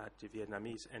Cham that the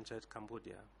Vietnamese entered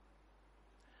Cambodia.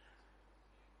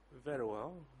 Very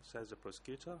well, says the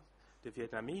prosecutor. The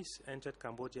Vietnamese entered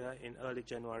Cambodia in early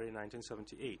January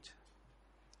 1978.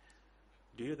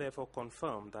 Do you therefore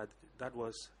confirm that that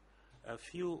was a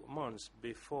few months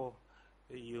before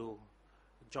you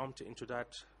jumped into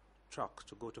that truck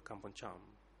to go to Kampong Cham?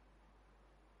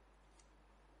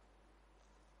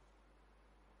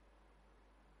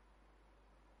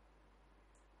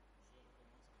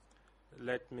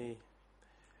 Let me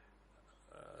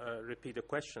repeat the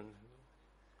question.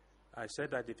 I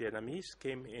said that the Vietnamese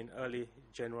came in early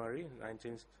January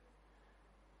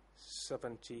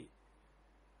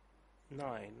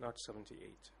 1979, not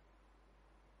 78.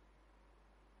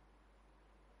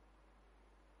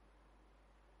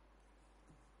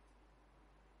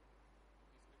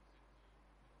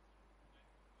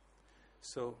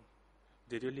 So,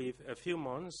 did you leave a few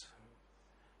months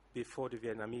before the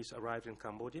Vietnamese arrived in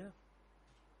Cambodia?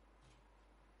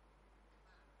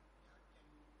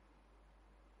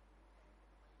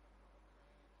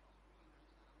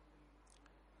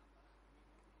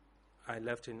 I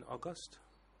left in August,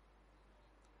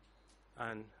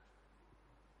 and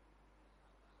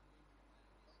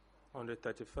on the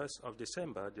 31st of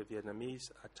December, the Vietnamese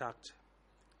attacked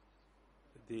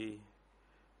the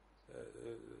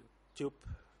tube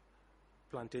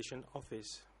plantation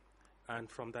office, and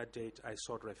from that date I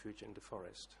sought refuge in the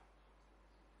forest.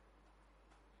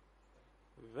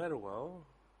 Very well.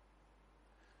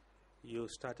 You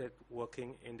started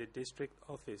working in the district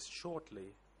office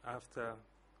shortly after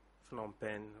Phnom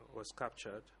Penh was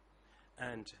captured,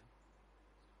 and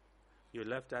you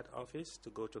left that office to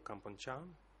go to Kampong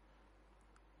Cham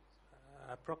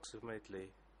approximately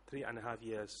 3.5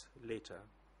 years later.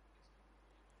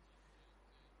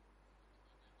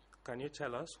 Can you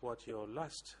tell us what your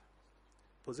last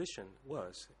position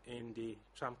was in the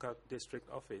Tramkak district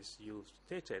office? You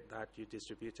stated that you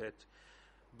distributed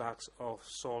bags of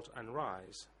salt and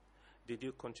rice. Did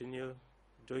you continue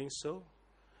doing so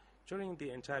during the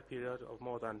entire period of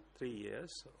more than 3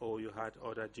 years, or you had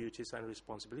other duties and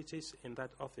responsibilities in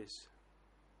that office?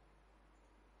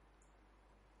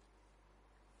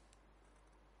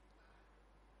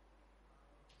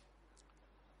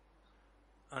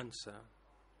 Answer.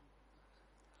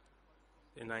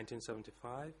 In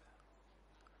 1975,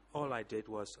 all I did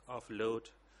was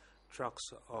offload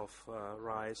trucks of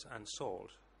rice and salt.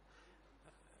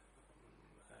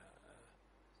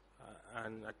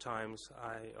 And at times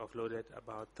I offloaded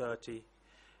about 30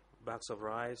 bags of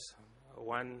rice.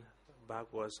 One bag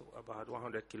was about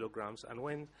 100 kilograms. And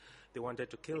when they wanted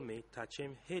to kill me,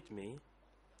 Tachim hid me,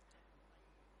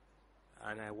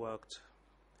 and I worked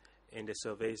in the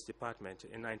surveys department.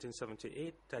 In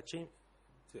 1978,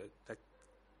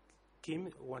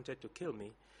 Kim wanted to kill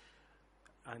me,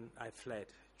 and I fled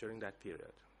during that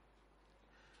period.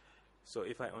 So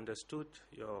if I understood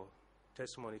your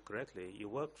testimony correctly, you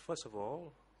worked, first of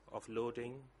all,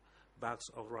 offloading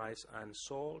bags of rice and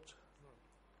salt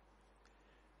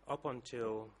up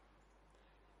until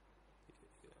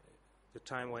the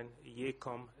time when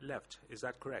Yekom left. Is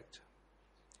that correct?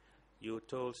 You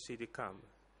told CD Kam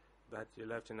that you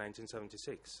left in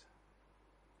 1976.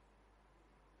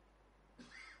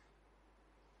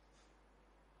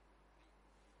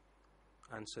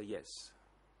 Answer yes.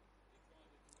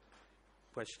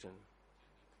 Question.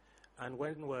 And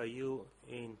when were you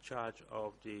in charge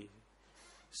of the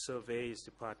surveys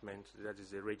department, that is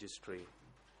the registry,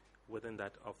 within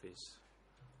that office?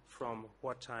 From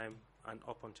what time and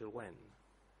up until when?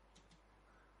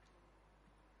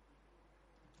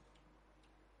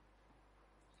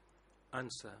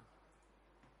 Answer.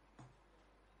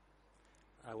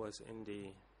 I was in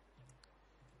the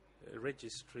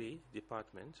registry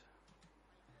department.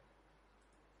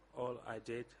 All I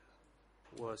did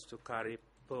was to carry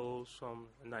polls from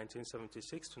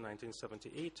 1976 to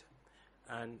 1978,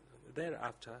 and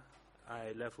thereafter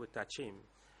I left with Tachim.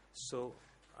 So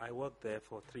I worked there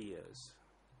for 3 years.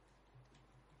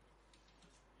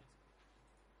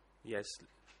 Yes,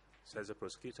 says the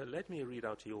prosecutor. Let me read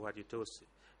out to you what you told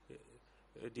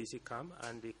DC Kam,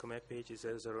 and the Khmer page is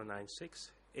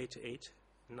 096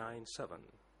 8897.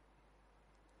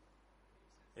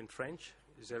 In French,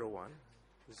 01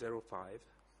 05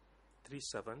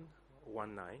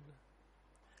 3719,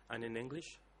 and in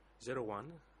English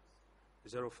 01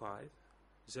 05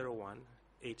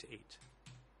 0188.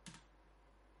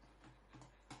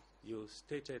 You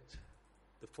stated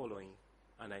the following,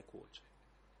 and I quote,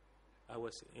 I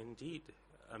was indeed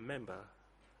a member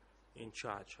in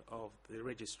charge of the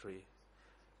registry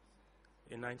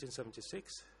in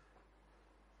 1976,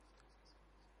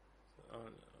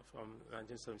 from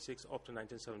 1976 up to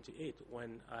 1978,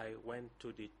 when I went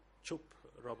to the Chup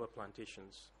rubber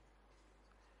plantations.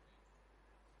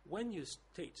 When you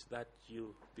state that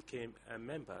you became a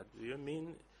member, do you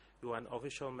mean you are an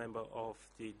official member of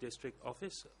the district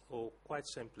office, or quite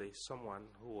simply someone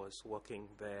who was working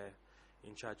there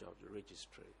in charge of the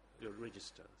registry, the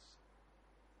registers,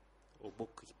 or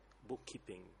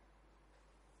bookkeeping?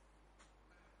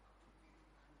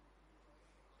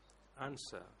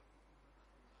 Answer.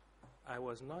 I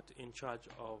was not in charge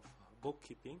of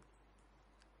bookkeeping.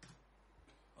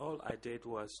 All I did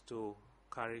was to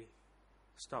carry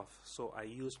stuff, so I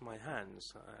used my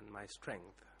hands and my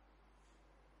strength.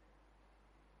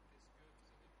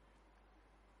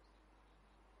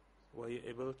 Were you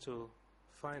able to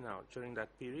find out during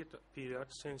that period,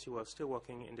 since you were still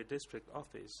working in the district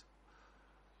office,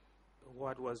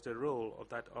 what was the role of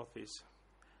that office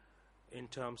in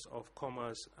terms of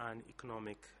commerce and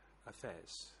economic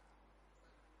affairs?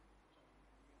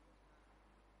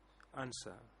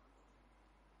 Answer.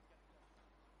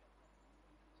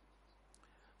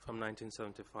 From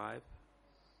 1975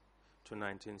 to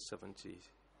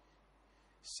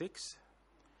 1976,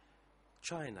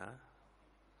 China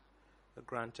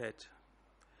granted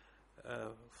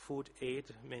food aid,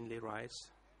 mainly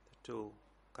rice, to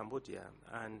Cambodia,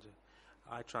 and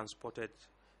I transported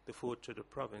the food to the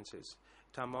provinces.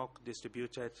 Tamok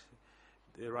distributed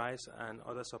the rice and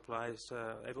other supplies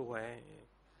everywhere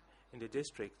in the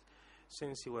district.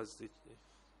 Since he was the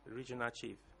regional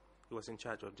chief, he was in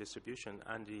charge of distribution,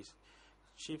 and the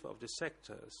chief of the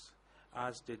sectors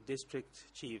asked the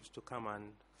district chiefs to come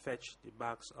and fetch the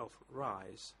bags of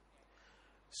rice.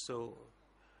 So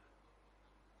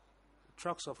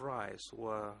trucks of rice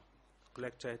were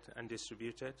collected and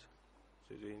distributed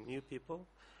to the new people,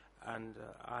 and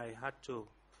I had to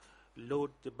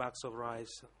load the bags of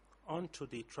rice onto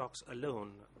the trucks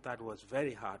alone. That was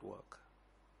very hard work.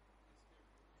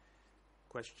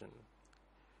 Question.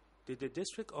 Did the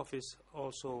district office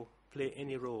also play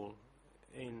any role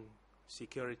in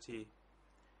security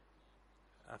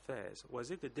affairs?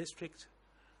 Was it the district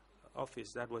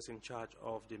office that was in charge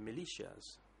of the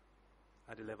militias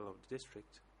at the level of the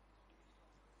district?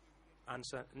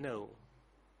 Answer, no.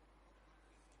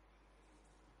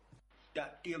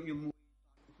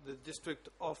 The district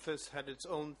office had its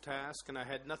own task, and I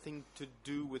had nothing to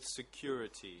do with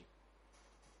security.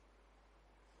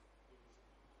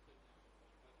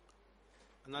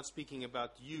 I'm not speaking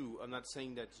about you. I'm not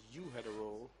saying that you had a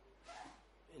role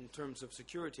in terms of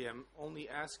security. I'm only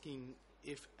asking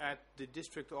if at the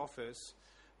district office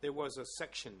there was a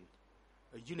section,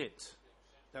 a unit,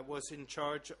 that was in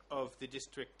charge of the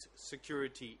district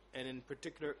security, and in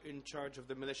particular in charge of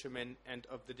the militiamen and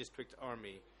of the district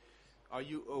army. Are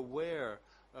you aware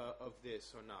of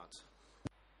this or not?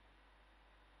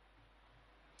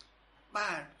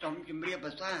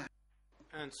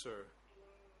 Answer.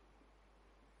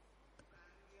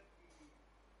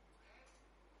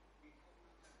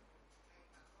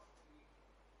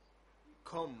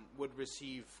 Com would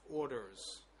receive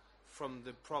orders from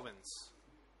the province,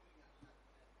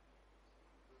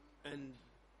 and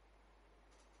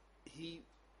he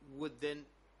would then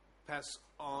pass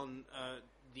on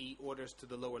the orders to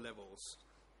the lower levels.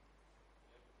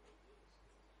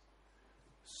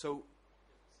 So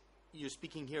you're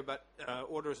speaking here about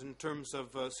orders in terms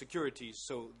of security,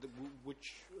 so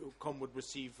which Com would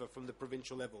receive from the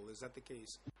provincial level. Is that the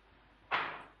case?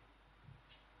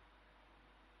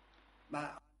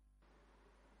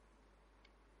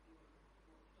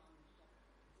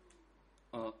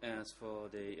 As for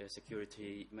the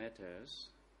security matters,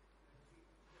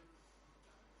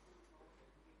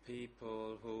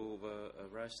 people who were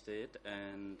arrested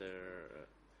and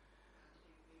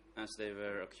as they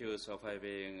were accused of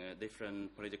having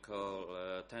different political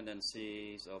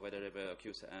tendencies, or whether they were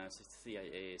accused as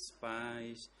CIA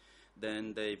spies,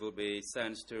 then they would be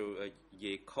sent to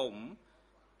Yekom.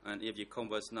 And if Yekom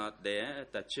was not there,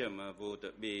 Tachim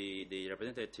would be the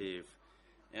representative.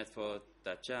 As for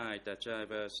Tachai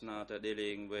was not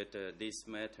dealing with this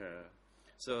matter.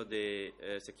 So the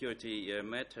security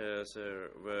matters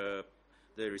were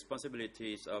the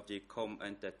responsibilities of Yekom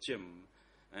and Tachim.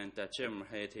 And Tachim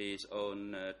had his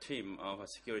own team of a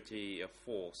security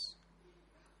force.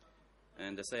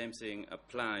 And the same thing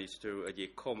applies to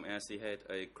Yekom, as he had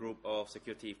a group of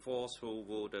security force who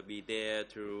would be there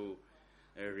to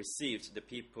receive the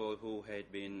people who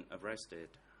had been arrested.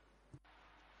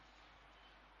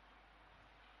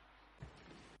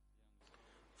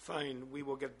 Fine, we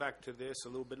will get back to this a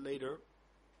little bit later.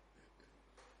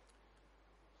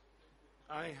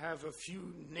 I have a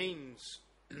few names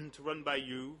to run by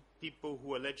you, people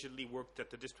who allegedly worked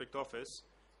at the district office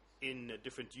in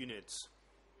different units.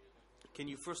 Can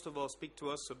you first of all speak to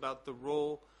us about the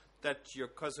role that your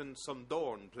cousin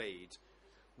Sondorn played?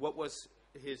 What was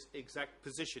his exact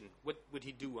position? What would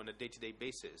he do on a day-to-day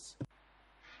basis?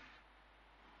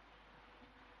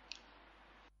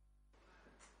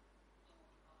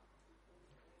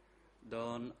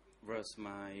 Don was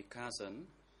my cousin.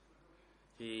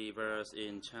 He was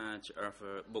in charge of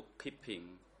bookkeeping.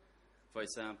 For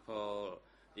example,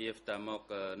 if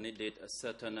Tamok needed a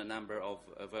certain number of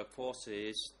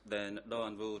workforces, then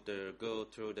Don would go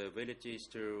to the villages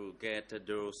to get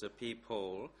those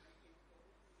people.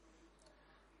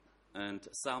 And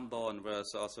Sam Don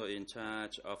was also in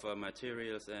charge of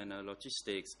materials and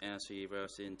logistics, as he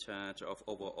was in charge of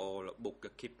overall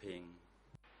bookkeeping.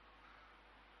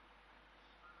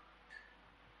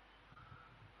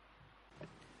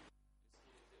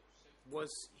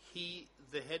 Was he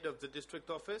the head of the district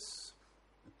office,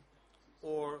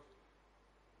 or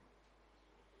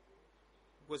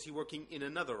was he working in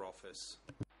another office?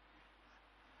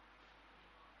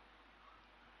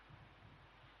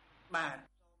 បាទ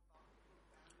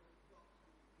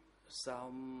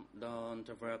Some don't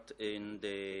work in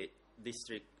the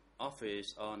district office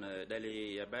on a daily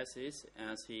basis,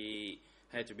 as he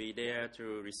had to be there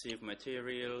to receive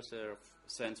materials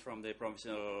sent from the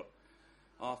provincial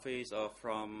office or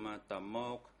from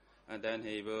Tamok, and then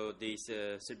he will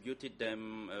distribute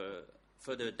them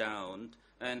further down.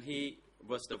 And he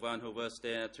was the one who was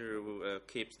there to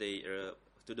keep the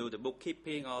to do the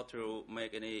bookkeeping or to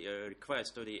make any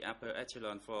request to the upper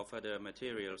echelon for further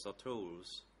materials or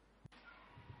tools.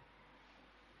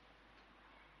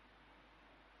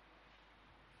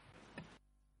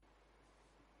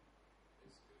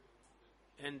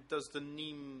 And does the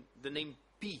name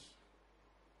P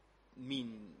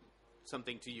mean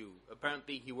something to you?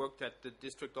 Apparently he worked at the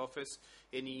district office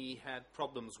and he had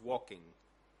problems walking.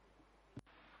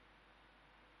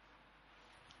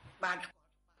 បាទ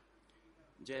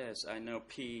Yes, I know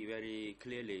P very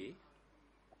clearly.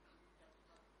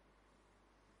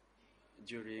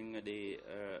 During the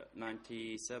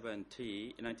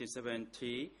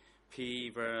 1970,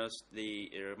 P was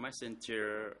the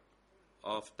messenger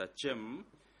of the gym,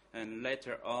 and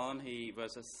later on he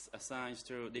was assigned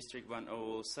to District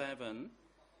 107,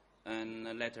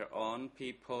 and later on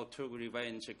people took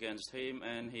revenge against him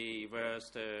and he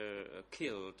was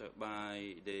killed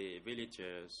by the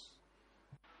villagers.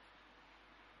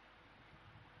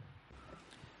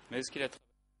 Mais est-ce qu'il a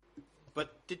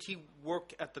But did he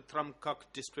work at the Tramkak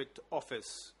district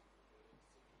office,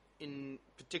 in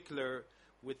particular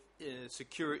with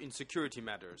security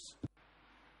matters?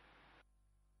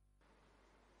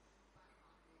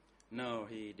 No,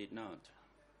 he did not.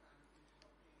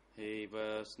 He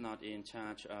was not in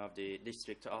charge of the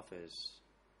district office.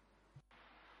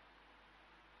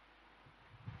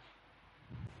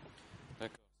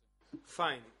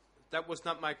 Fine. That was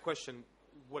not my question.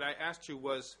 What I asked you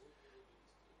was,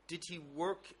 did he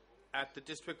work at the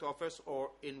district office or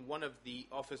in one of the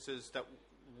offices that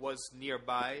was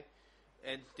nearby?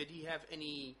 And did he have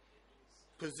any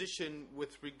position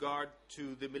with regard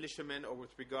to the militiamen or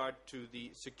with regard to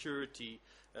the security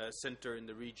center in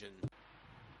the region?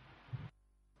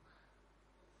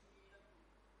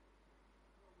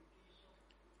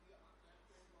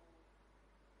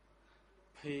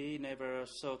 He never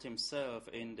showed himself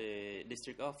in the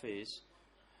district office.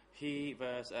 He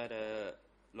was at a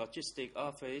logistic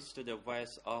office to the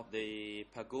west of the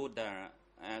pagoda,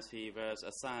 as he was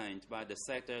assigned by the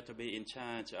sector to be in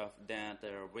charge of that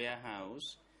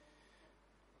warehouse.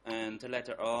 And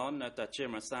later on, the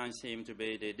chairman assigned him to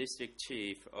be the district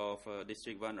chief of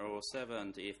District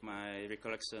 107, if my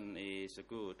recollection is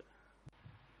good.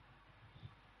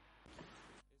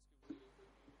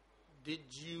 Did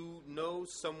you know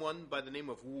someone by the name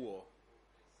of Luo,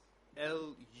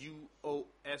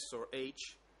 Luos or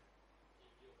H,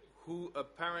 who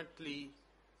apparently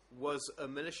was a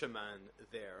militiaman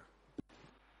there?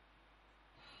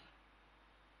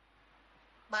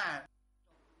 បាទ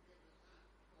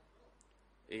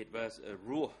It was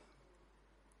Ruh.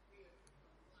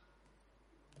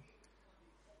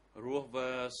 Ruh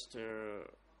was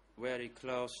very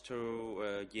close to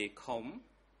Yekom,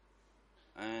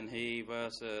 and he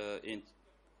was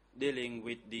dealing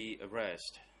with the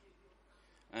arrest.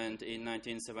 And in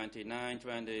 1979,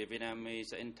 when the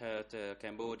Vietnamese entered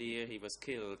Cambodia, he was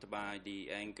killed by the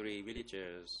angry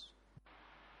villagers.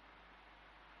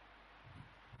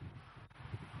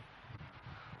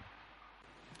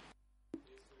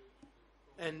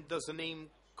 And does the name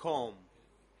Khom,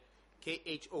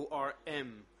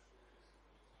 Khorm,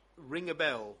 ring a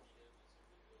bell?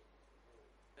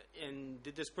 And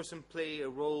did this person play a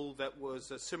role that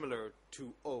was similar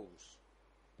to O's?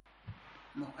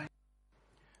 មក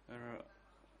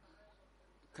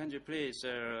Can you please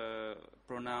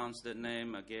pronounce the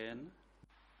name again?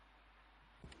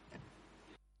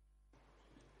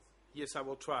 Yes, I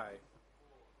will try.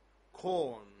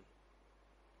 Corn.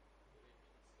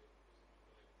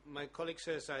 My colleague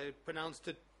says I pronounced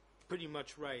it pretty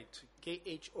much right.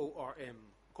 Khorm.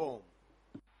 Khom.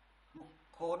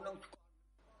 ខូននឹង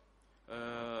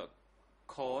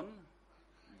Khon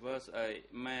was a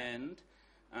man.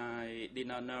 I did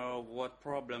not know what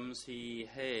problems he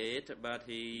had, but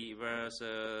he was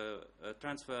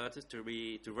transferred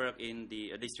to work in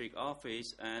the district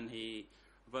office, and he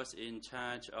was in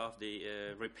charge of the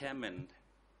repairment.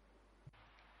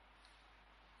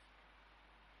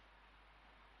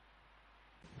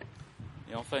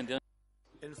 Et enfin,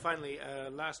 And finally,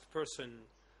 last person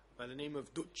by the name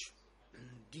of Duch,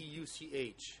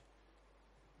 D-U-C-H.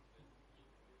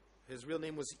 His real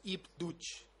name was Ip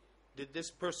Duch. Did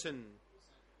this person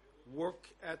work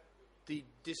at the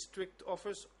district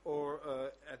office or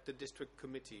at the district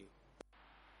committee?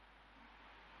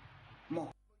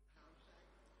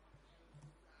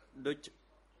 Dutch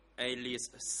alias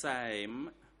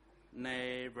Sam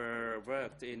never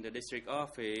worked in the district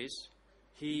office.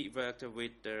 He worked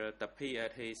with Tapi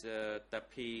at his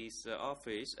Tapi's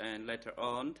office, and later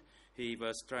on he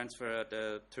was transferred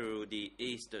to the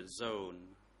East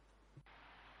Zone.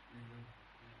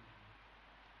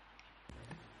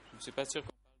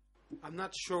 I'm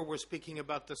not sure we're speaking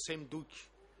about the same Duch.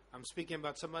 I'm speaking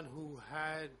about someone who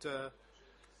had a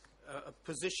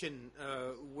position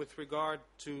with regard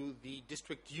to the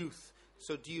district youth.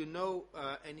 So do you know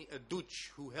a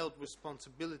Duch who held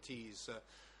responsibilities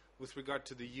with regard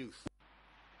to the youth?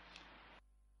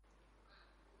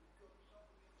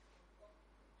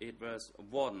 It was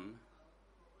Won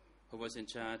who was in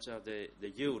charge of the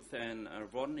youth, and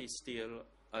Won is still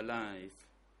alive.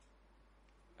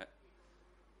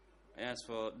 As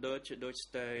for Dutch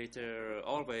stayed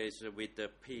always with the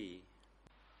P.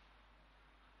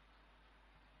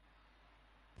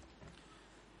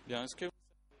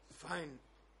 Fine.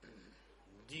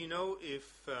 Do you know if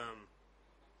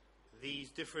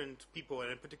these different people,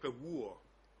 and in particular Wu,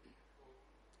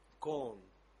 Kon,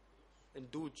 and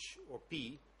Dutch or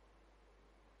P,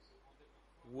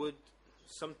 would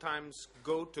sometimes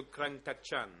go to Krang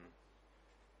Tachan?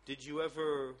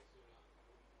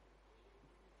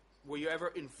 Were you ever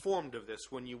informed of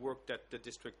this when you worked at the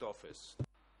district office?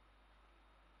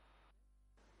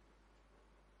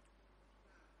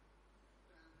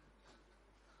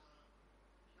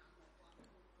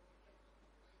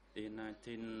 In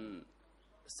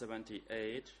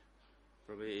 1978,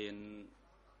 probably in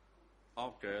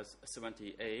August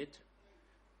 78,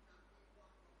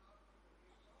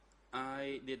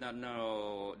 I did not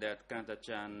know that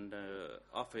Kantachan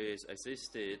office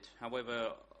existed.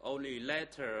 However, only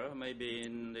later, maybe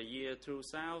in the year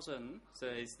 2000,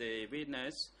 says the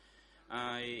witness,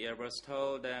 I was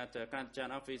told that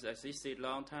Kantachan office existed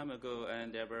long time ago,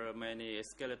 and there were many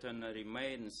skeleton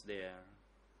remains there.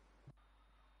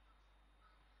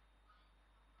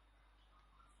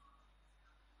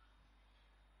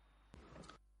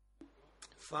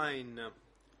 Fine.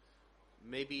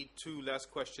 Maybe two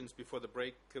last questions before the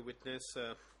break, witness.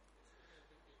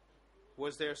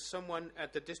 Was there someone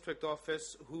at the district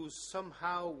office who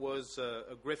somehow was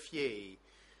a greffier,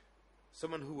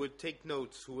 someone who would take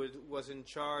notes, who was in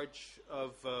charge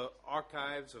of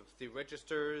archives, of the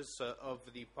registers, of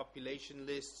the population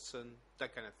lists, and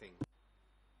that kind of thing?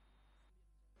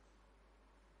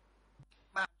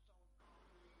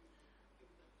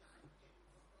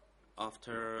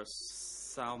 After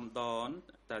Samdon,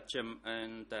 Tachim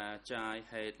and Chai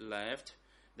had left,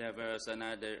 there was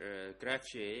another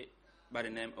greffier by the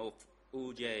name of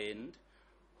Ujain,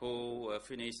 who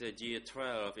finished year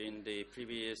 12 in the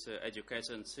previous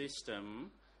education system.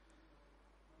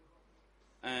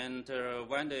 And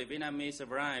when the Vietnamese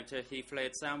arrived, he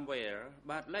fled somewhere.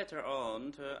 But later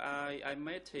on, I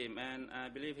met him, and I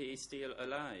believe he is still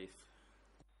alive.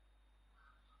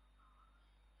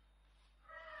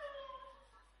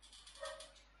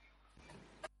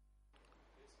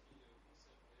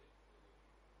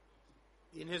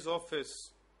 In his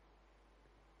office,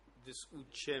 this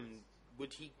Uchem,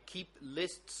 would he keep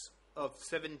lists of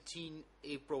 17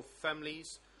 April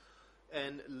families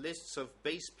and lists of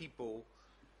base people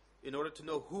in order to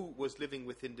know who was living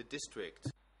within the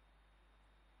district?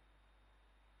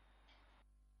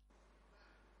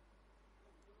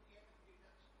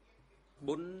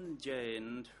 Bun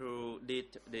Jain, who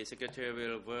did the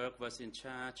secretarial work, was in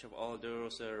charge of all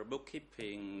those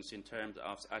bookkeepings in terms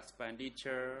of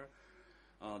expenditure,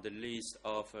 the list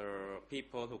of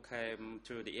people who came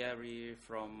to the area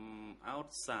from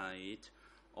outside,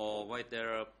 or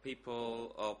whether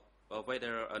people, or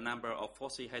whether a number of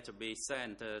forces had to be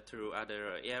sent to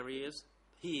other areas.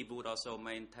 He would also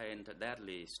maintain that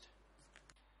list.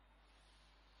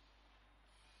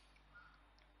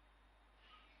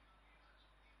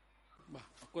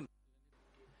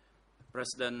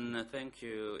 President, thank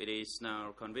you. It is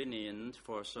now convenient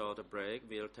for a short break.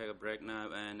 We'll take a break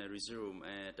now and resume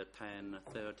at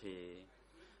 10:30.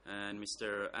 And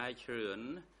Mr. Ai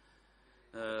Chun,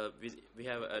 we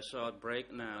have a short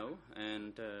break now,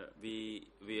 and we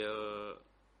will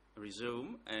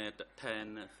resume at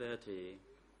 10:30.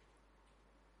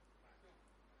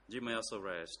 You may also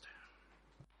rest.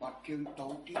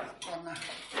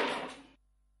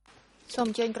 សូមអ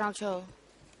ញ្ជើញក្រោកឈរ